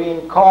country were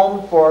being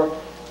combed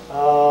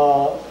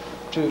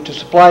to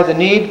supply the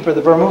need for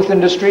the vermouth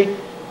industry,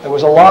 there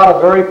was a lot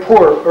of very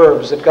poor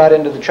herbs that got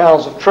into the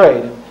channels of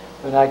trade. And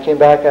when I came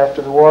back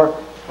after the war,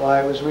 well,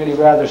 I was really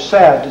rather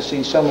sad to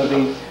see some of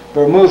the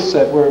vermouths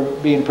that were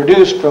being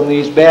produced from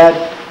these bad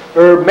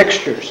herb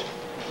mixtures.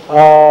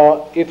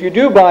 If you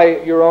do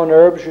buy your own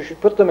herbs, you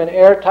should put them in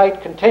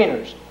airtight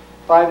containers,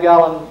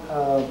 5-gallon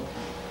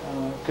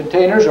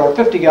containers or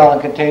 50-gallon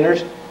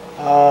containers,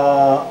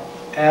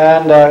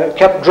 and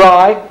kept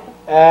dry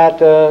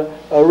at a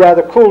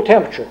rather cool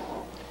temperature.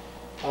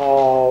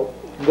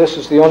 This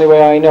is the only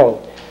way I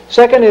know.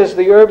 Second is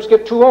the herbs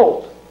get too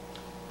old.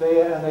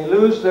 They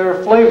lose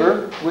their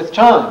flavor with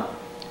time.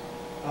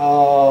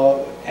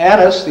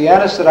 Anise, the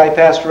anise that I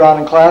passed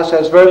around in class,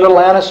 has very little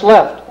anise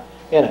left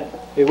in it.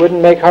 It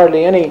wouldn't make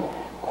hardly any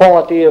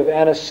quality of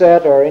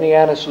anisette or any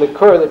anise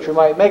liqueur that you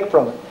might make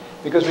from it,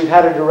 because we've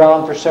had it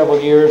around for several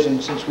years,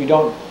 and since we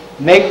don't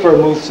make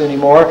vermouths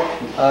anymore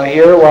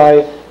here,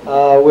 why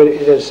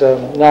it has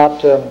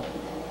not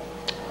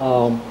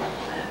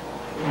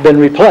been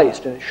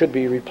replaced, and it should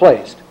be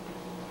replaced.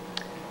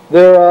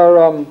 There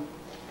are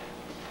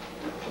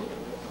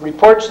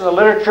reports in the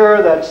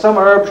literature that some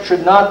herbs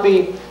should not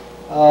be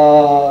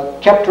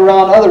kept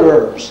around other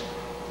herbs,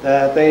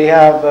 that they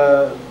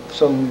have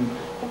some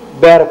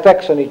bad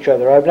effects on each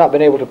other. I've not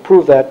been able to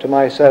prove that to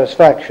my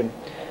satisfaction,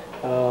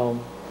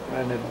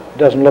 and it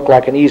doesn't look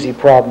like an easy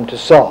problem to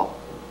solve.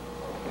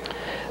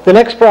 The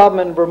next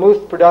problem in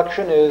vermouth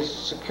production is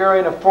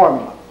securing a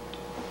formula.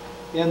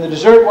 In the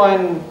dessert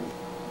wine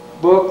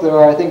book, there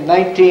are, I think,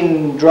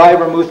 19 dry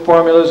vermouth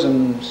formulas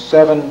and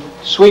 7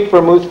 sweet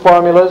vermouth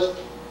formulas.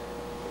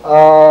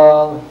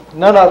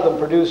 None of them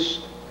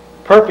produce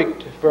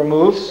perfect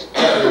vermouths.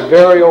 They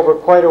vary over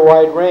quite a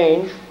wide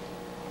range.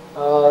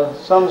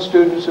 Some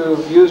students who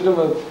have used them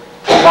have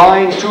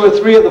combined 2 or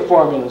 3 of the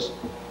formulas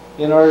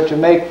in order to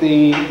make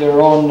their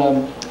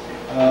own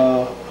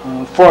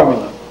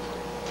formula.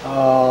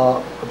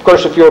 Of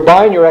course, if you're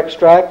buying your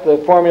extract, the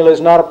formula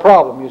is not a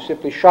problem. You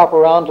simply shop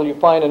around till you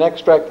find an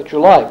extract that you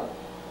like.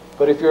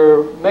 But if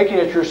you're making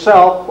it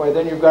yourself, well,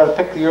 then you've got to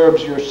pick the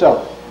herbs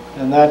yourself,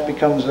 and that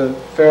becomes a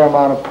fair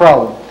amount of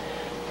problem.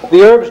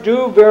 The herbs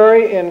do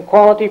vary in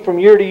quality from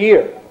year to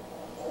year.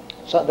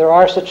 So there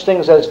are such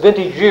things as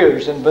vintage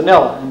years in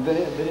vanilla and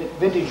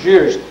vintage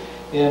years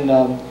in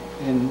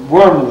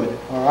wormwood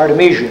or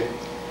artemisia,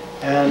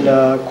 and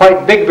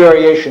quite big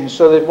variations,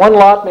 so that one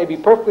lot may be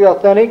perfectly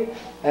authentic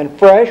and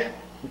fresh,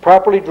 and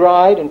properly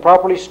dried and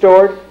properly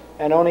stored,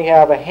 and only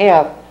have a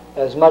half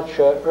as much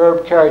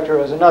herb character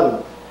as another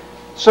one.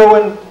 So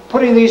when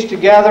putting these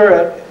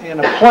together in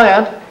a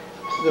plant,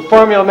 the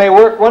formula may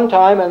work one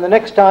time, and the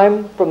next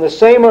time from the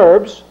same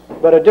herbs,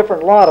 but a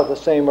different lot of the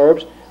same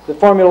herbs, the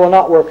formula will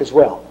not work as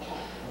well.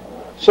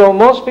 So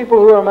most people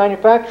who are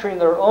manufacturing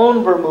their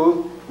own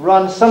vermouth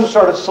run some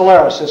sort of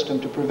Solera system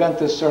to prevent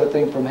this sort of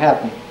thing from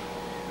happening.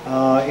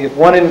 If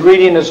one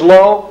ingredient is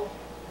low,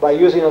 by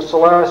using a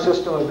Solera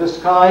system of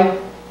this kind,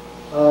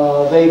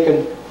 they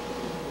can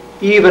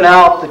even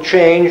out the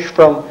change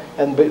from,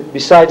 and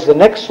besides the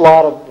next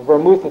lot of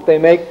vermouth that they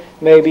make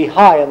may be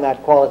high in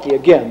that quality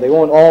again. They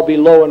won't all be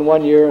low in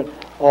one year and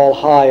all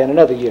high in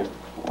another year.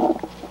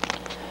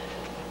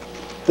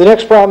 The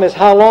next problem is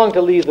how long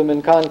to leave them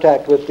in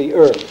contact with the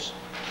herbs.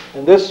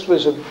 And this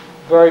was a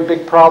very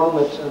big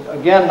problem that's,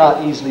 again,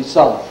 not easily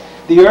solved.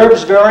 The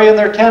herbs vary in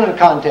their tannin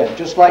content,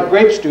 just like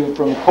grapes do,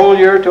 from cool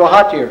year to a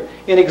hot year,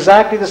 in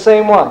exactly the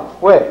same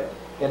way.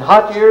 In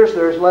hot years,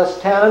 there's less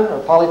tannin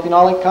or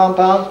polyphenolic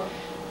compounds,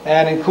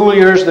 and in cool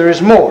years, there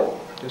is more,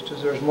 just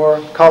as there's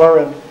more color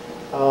in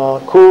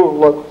cool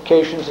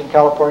locations in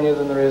California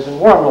than there is in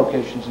warm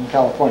locations in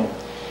California.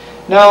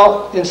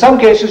 Now, in some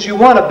cases, you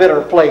want a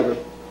bitter flavor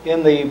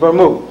in the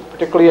vermouth,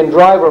 particularly in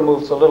dry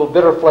vermouths, a little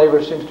bitter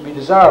flavor seems to be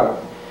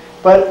desirable.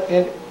 But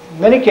in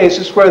many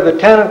cases where the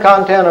tannin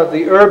content of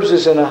the herbs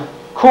is in a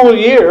cool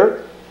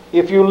year,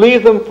 if you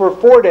leave them for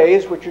 4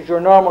 days, which is your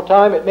normal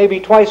time, it may be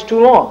twice too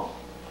long.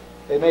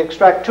 They may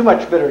extract too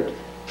much bitter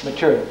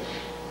material.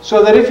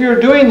 So that if you're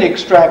doing the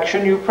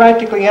extraction, you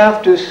practically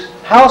have to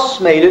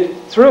housemate it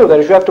through. That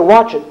is, you have to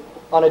watch it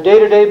on a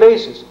day-to-day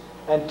basis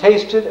and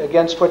taste it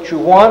against what you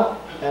want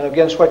and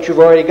against what you've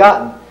already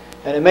gotten.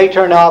 And it may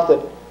turn out that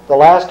the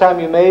last time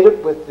you made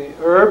it with the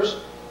herbs,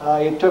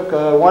 it took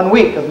 1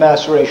 week of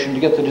maceration to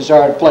get the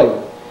desired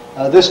flavor.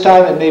 This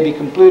time it may be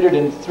completed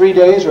in 3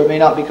 days, or it may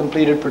not be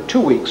completed for 2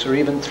 weeks or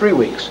even 3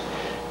 weeks.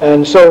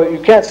 And so you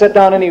can't set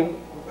down any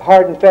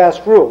hard and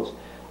fast rules.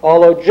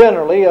 although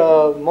generally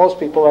most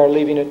people are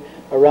leaving it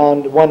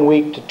around 1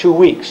 week to 2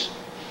 weeks.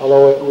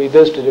 Although we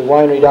visited a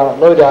winery down at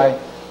Lodi a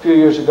few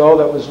years ago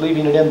that was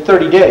leaving it in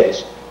 30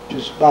 days, which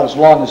is about as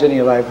long as any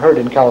of I've heard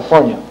in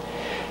California.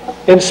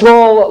 In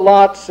small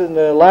lots in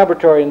the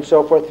laboratory and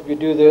so forth, if you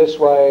do this,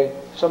 why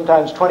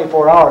sometimes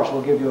 24 hours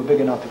will give you a big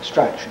enough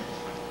extraction,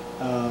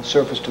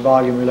 surface to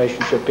volume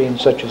relationship being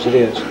such as it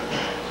is.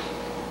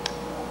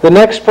 The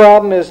next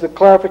problem is the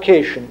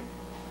clarification.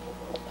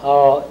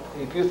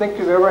 If you think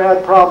you've ever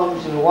had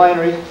problems in a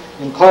winery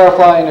in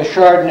clarifying a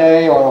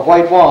Chardonnay or a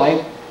white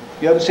wine,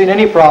 you haven't seen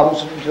any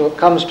problems until it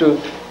comes to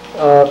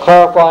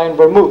clarifying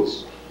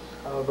vermouths.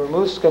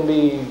 Vermouths can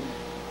be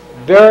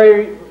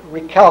very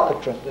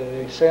recalcitrant.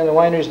 They say in the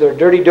wineries they're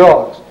dirty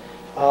dogs.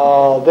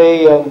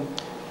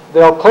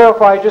 They'll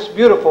clarify just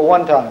beautiful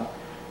one time.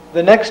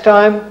 The next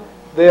time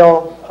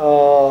they'll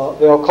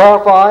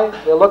clarify,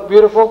 they'll look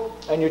beautiful,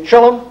 and you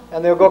chill them,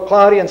 and they'll go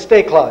cloudy and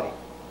stay cloudy.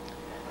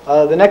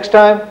 The next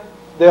time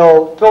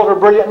they'll filter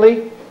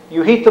brilliantly,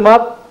 you heat them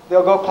up,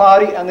 they'll go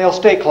cloudy, and they'll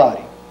stay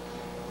cloudy.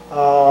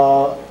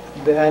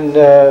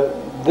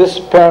 This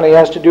apparently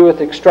has to do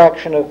with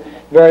extraction of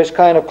various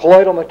kind of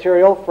colloidal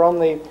material from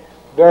the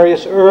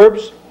various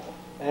herbs,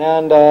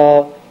 and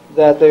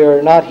that they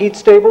are not heat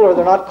stable or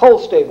they're not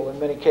cold stable in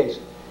many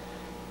cases.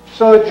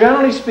 So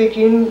generally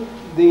speaking,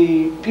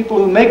 the people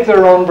who make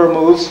their own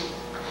vermouths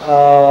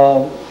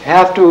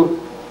have to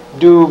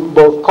do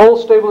both cold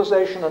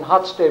stabilization and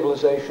hot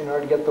stabilization in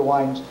order to get the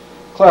wines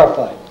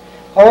clarified.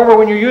 However,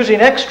 when you're using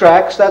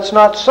extracts, that's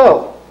not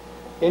so.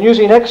 In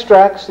using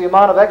extracts, the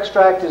amount of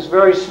extract is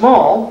very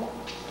small,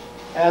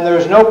 and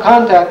there's no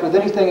contact with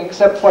anything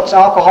except what's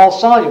alcohol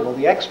soluble.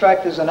 The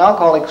extract is an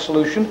alcoholic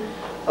solution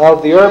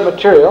of the herb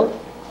material.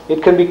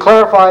 It can be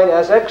clarified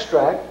as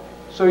extract,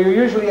 so you're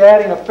usually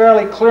adding a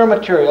fairly clear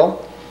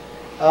material,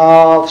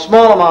 a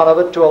small amount of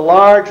it, to a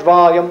large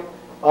volume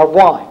of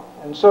wine.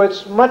 And so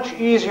it's much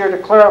easier to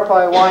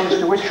clarify wines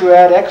to which you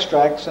add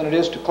extracts than it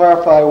is to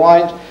clarify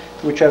wines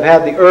which have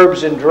had the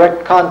herbs in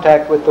direct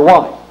contact with the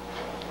wine.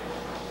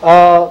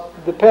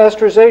 The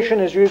pasteurization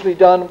is usually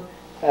done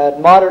at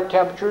moderate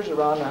temperatures,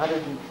 around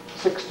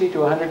 160 to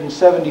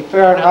 170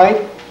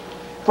 Fahrenheit,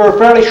 for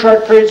fairly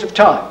short periods of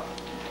time,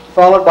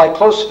 followed by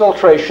close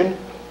filtration,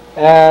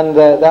 and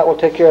that will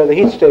take care of the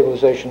heat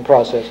stabilization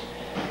process.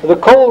 The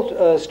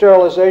cold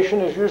sterilization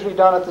is usually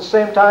done at the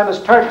same time as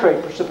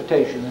tartrate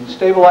precipitation. And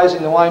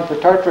stabilizing the wine for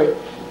tartrate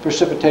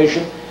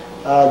precipitation,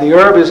 the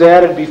herb is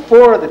added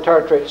before the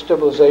tartrate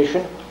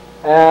stabilization,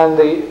 and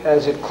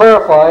as it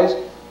clarifies,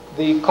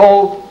 the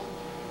cold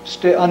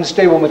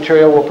unstable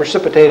material will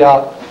precipitate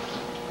out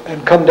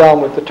and come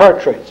down with the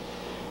tartrates.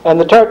 And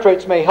the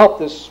tartrates may help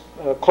this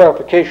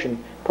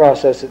clarification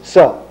process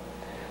itself.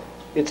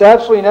 It's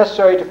absolutely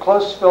necessary to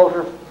close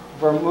filter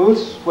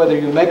vermouths, whether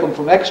you make them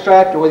from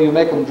extract or whether you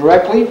make them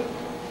directly.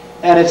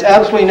 And it's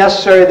absolutely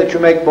necessary that you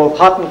make both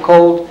hot and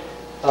cold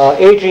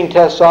aging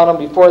tests on them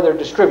before they're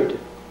distributed.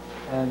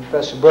 And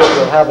Professor Berger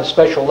will have a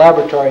special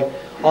laboratory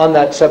on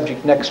that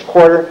subject next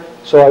quarter,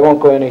 so I won't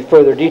go into any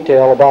further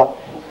detail about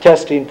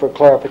testing for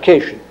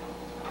clarification.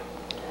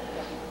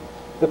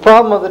 The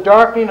problem of the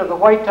darkening of the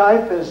white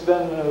type has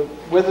been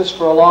with us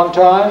for a long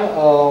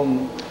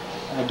time.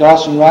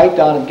 Dawson Wright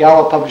down at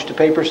Gallup published a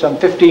paper some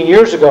 15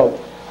 years ago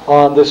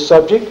on this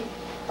subject,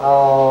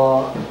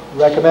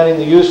 recommending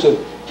the use of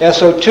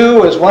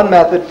SO2 as one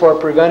method for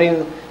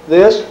preventing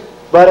this,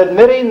 but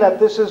admitting that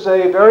this is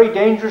a very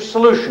dangerous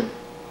solution,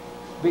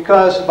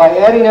 because by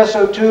adding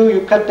SO2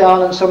 you cut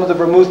down on some of the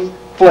vermouth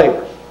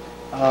flavor.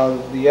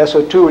 The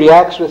SO2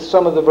 reacts with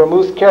some of the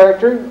vermouth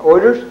character,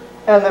 odors,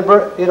 and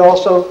it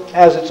also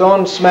has its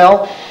own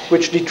smell,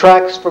 which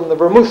detracts from the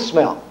vermouth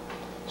smell.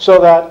 So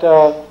that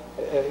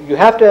you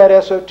have to add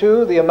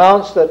SO2. The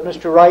amounts that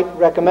Mr. Wright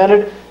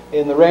recommended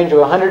in the range of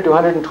 100 to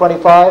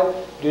 125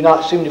 do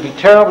not seem to be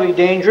terribly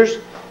dangerous,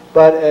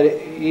 but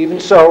even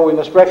so, we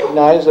must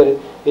recognize that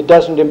it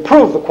doesn't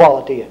improve the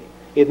quality.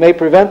 It may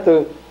prevent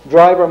the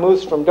dry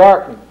vermouths from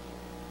darkening.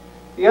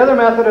 The other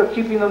method of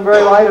keeping them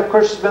very light, of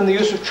course, has been the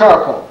use of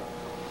charcoal.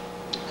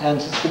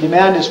 And since the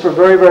demand is for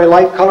very, very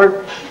light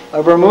colored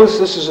vermouths,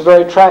 this is a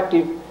very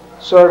attractive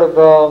sort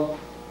of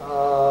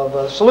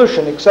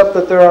solution, except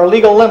that there are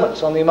legal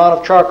limits on the amount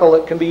of charcoal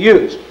that can be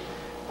used.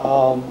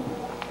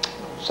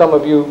 Some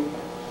of you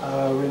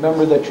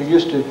remember that you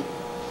used to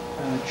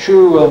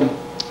chew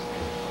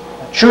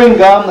chewing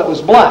gum that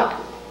was black.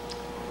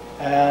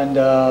 And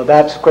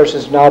that, of course,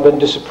 has now been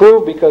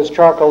disapproved because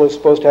charcoal is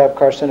supposed to have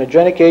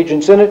carcinogenic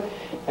agents in it.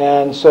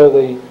 And so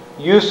the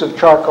use of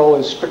charcoal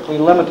is strictly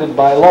limited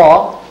by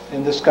law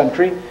in this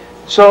country.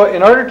 So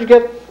in order to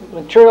get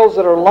materials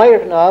that are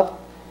light enough,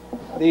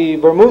 the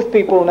vermouth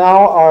people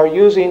now are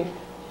using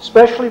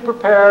specially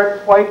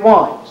prepared white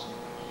wines.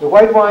 The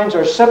white wines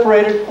are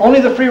separated, only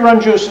the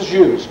free-run juice is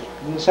used.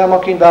 In the San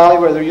Joaquin Valley,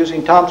 where they're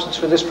using Thompson's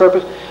for this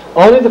purpose,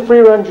 only the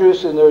free-run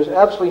juice, and there's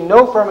absolutely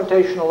no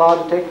fermentation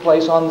allowed to take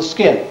place on the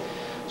skin.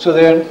 So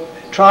they're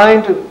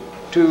trying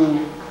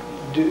to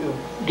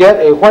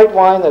get a white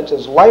wine that's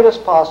as light as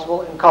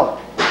possible in color.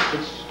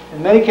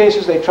 In many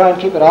cases, they try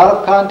and keep it out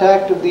of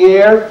contact with the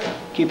air,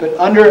 keep it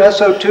under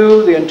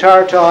SO2 the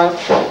entire time,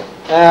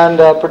 and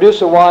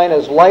produce a wine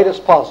as light as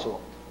possible.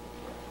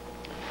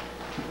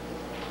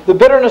 The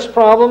bitterness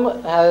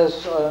problem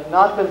has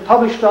not been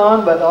published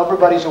on, but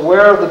everybody's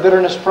aware of the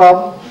bitterness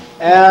problem.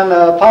 And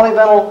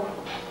polyvinyl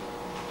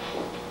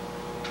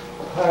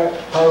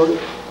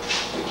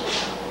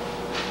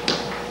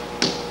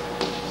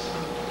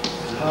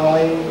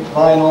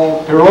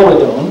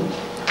pyrrolidone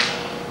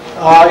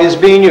is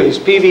being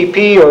used.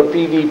 PVP or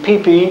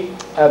PVPP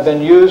have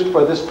been used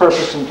for this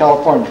purpose in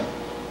California.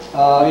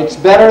 It's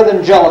better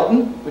than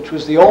gelatin, which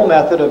was the old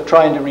method of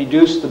trying to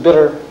reduce the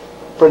bitter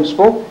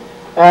principle,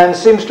 and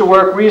seems to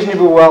work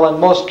reasonably well in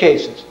most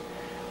cases.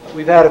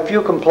 We've had a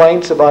few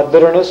complaints about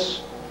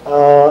bitterness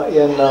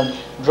in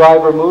dry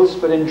vermouths,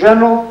 but in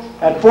general,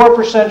 at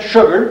 4%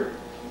 sugar,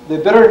 the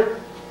bitter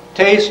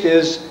taste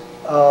is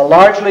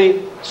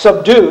largely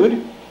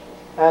subdued,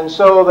 and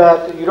so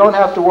that you don't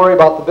have to worry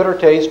about the bitter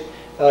taste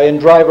in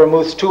dry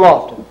vermouths too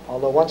often,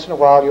 although once in a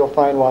while you'll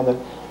find one that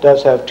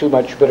does have too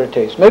much bitter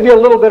taste. Maybe a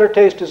little bitter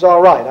taste is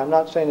all right. I'm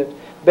not saying it's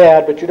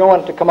bad, but you don't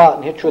want it to come out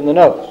and hit you in the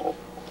nose.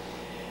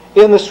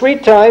 In the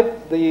sweet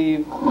type,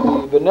 the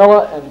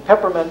vanilla and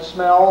peppermint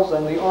smells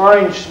and the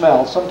orange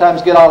smells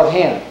sometimes get out of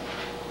hand.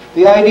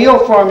 The ideal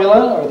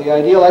formula, or the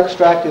ideal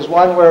extract, is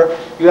one where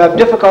you have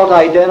difficulty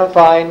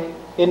identifying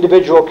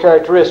individual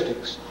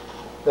characteristics,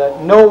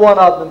 that no one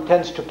of them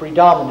tends to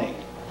predominate.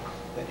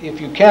 That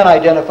if you can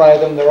identify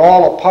them, they're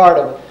all a part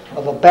of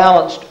a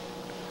balanced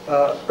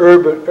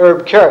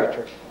herb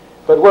character.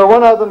 But where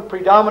one of them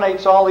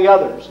predominates all the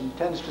others and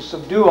tends to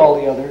subdue all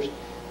the others,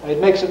 it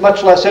makes it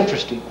much less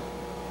interesting.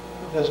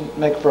 It doesn't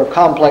make for a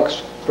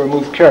complex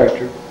vermouth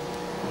character.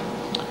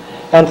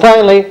 And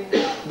finally,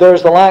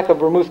 there's the lack of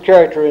vermouth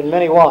character in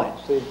many wines.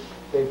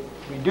 They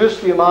reduce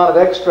the amount of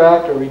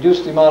extract or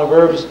reduce the amount of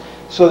herbs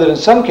so that in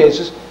some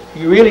cases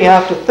you really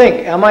have to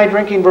think, am I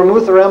drinking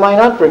vermouth or am I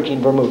not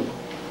drinking vermouth?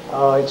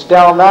 It's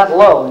down that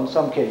low in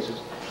some cases.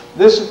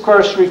 This, of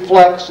course,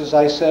 reflects, as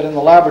I said in the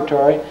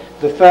laboratory,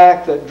 the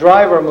fact that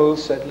dry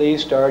vermouths, at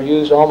least, are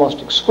used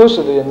almost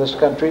exclusively in this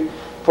country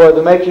for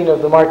the making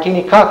of the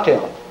martini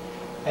cocktail.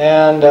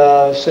 And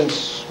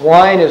since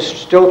wine is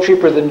still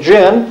cheaper than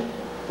gin,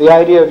 the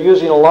idea of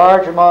using a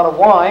large amount of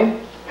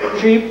wine,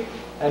 cheap,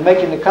 and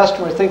making the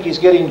customer think he's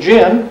getting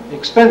gin,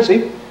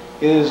 expensive,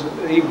 is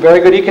very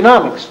good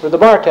economics for the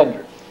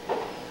bartender.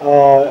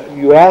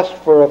 You ask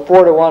for a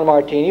 4-to-1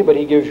 martini, but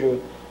he gives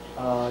you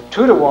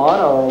 2-to-1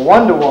 or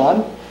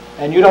 1-to-1,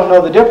 and you don't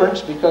know the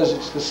difference because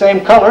it's the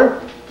same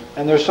color,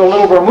 and there's so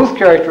little vermouth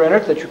character in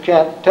it that you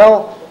can't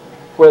tell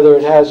whether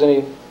it has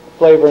any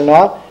flavor or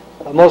not.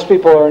 Most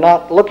people are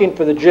not looking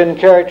for the gin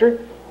character,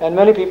 and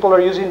many people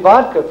are using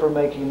vodka for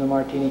making the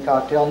martini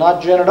cocktail,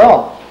 not gin at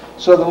all.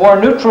 So the more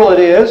neutral it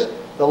is,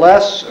 the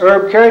less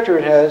herb character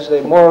it has,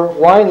 the more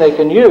wine they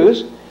can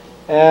use,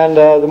 and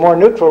the more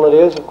neutral it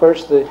is, of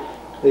course, the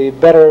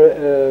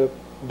better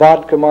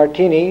vodka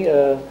martini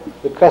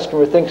the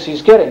customer thinks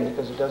he's getting,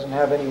 because it doesn't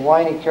have any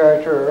winey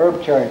character or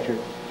herb character.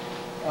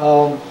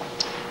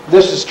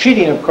 This is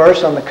cheating, of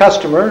course, on the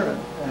customer,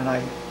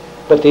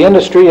 but the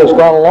industry has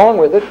gone along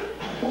with it,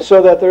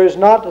 so that there is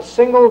not a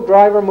single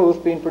dry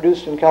vermouth being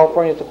produced in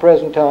California at the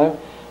present time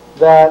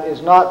that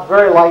is not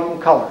very light in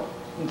color.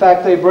 In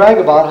fact, they brag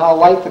about how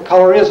light the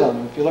color is on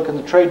them. If you look in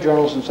the trade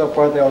journals and so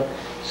forth, they'll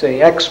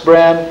say X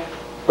brand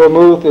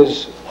vermouth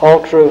is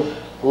ultra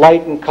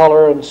light in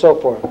color and so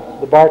forth.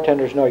 The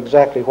bartenders know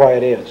exactly why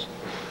it is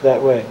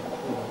that way.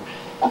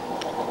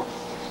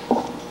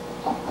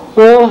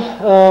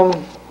 Well,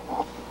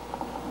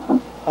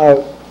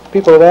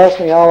 people have asked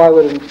me how I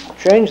would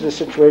change the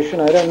situation.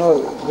 I don't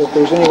know if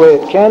there's any way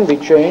it can be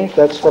changed.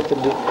 That's what the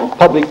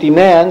public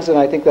demands, and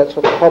I think that's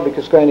what the public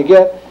is going to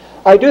get.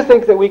 I do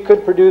think that we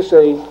could produce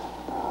a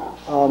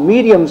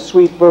medium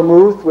sweet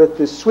vermouth with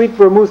the sweet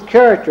vermouth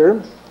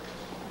character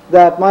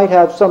that might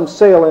have some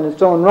sale in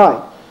its own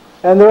right.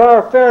 And there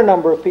are a fair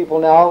number of people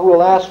now who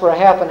will ask for a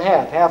half and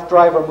half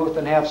dry vermouth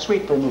and half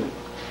sweet vermouth.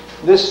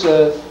 This,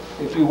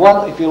 if you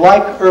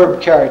like herb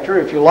character,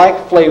 if you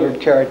like flavored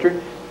character,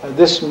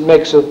 this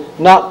makes a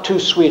not too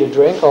sweet a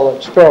drink, although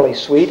it's fairly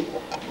sweet.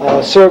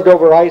 Served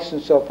over ice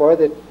and so forth,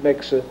 it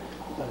makes a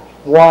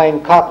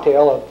wine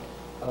cocktail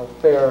of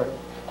fair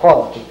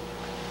quality.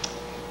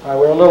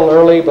 We're a little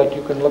early, but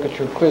you can look at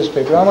your quiz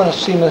paper. I want to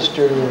see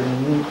Mr.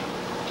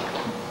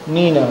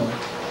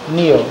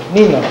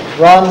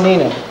 Ron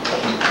Nino.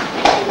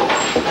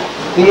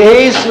 The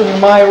A's are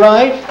my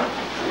right,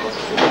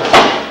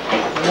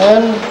 and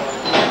then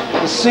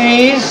the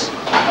C's,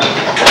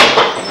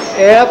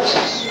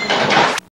 F's,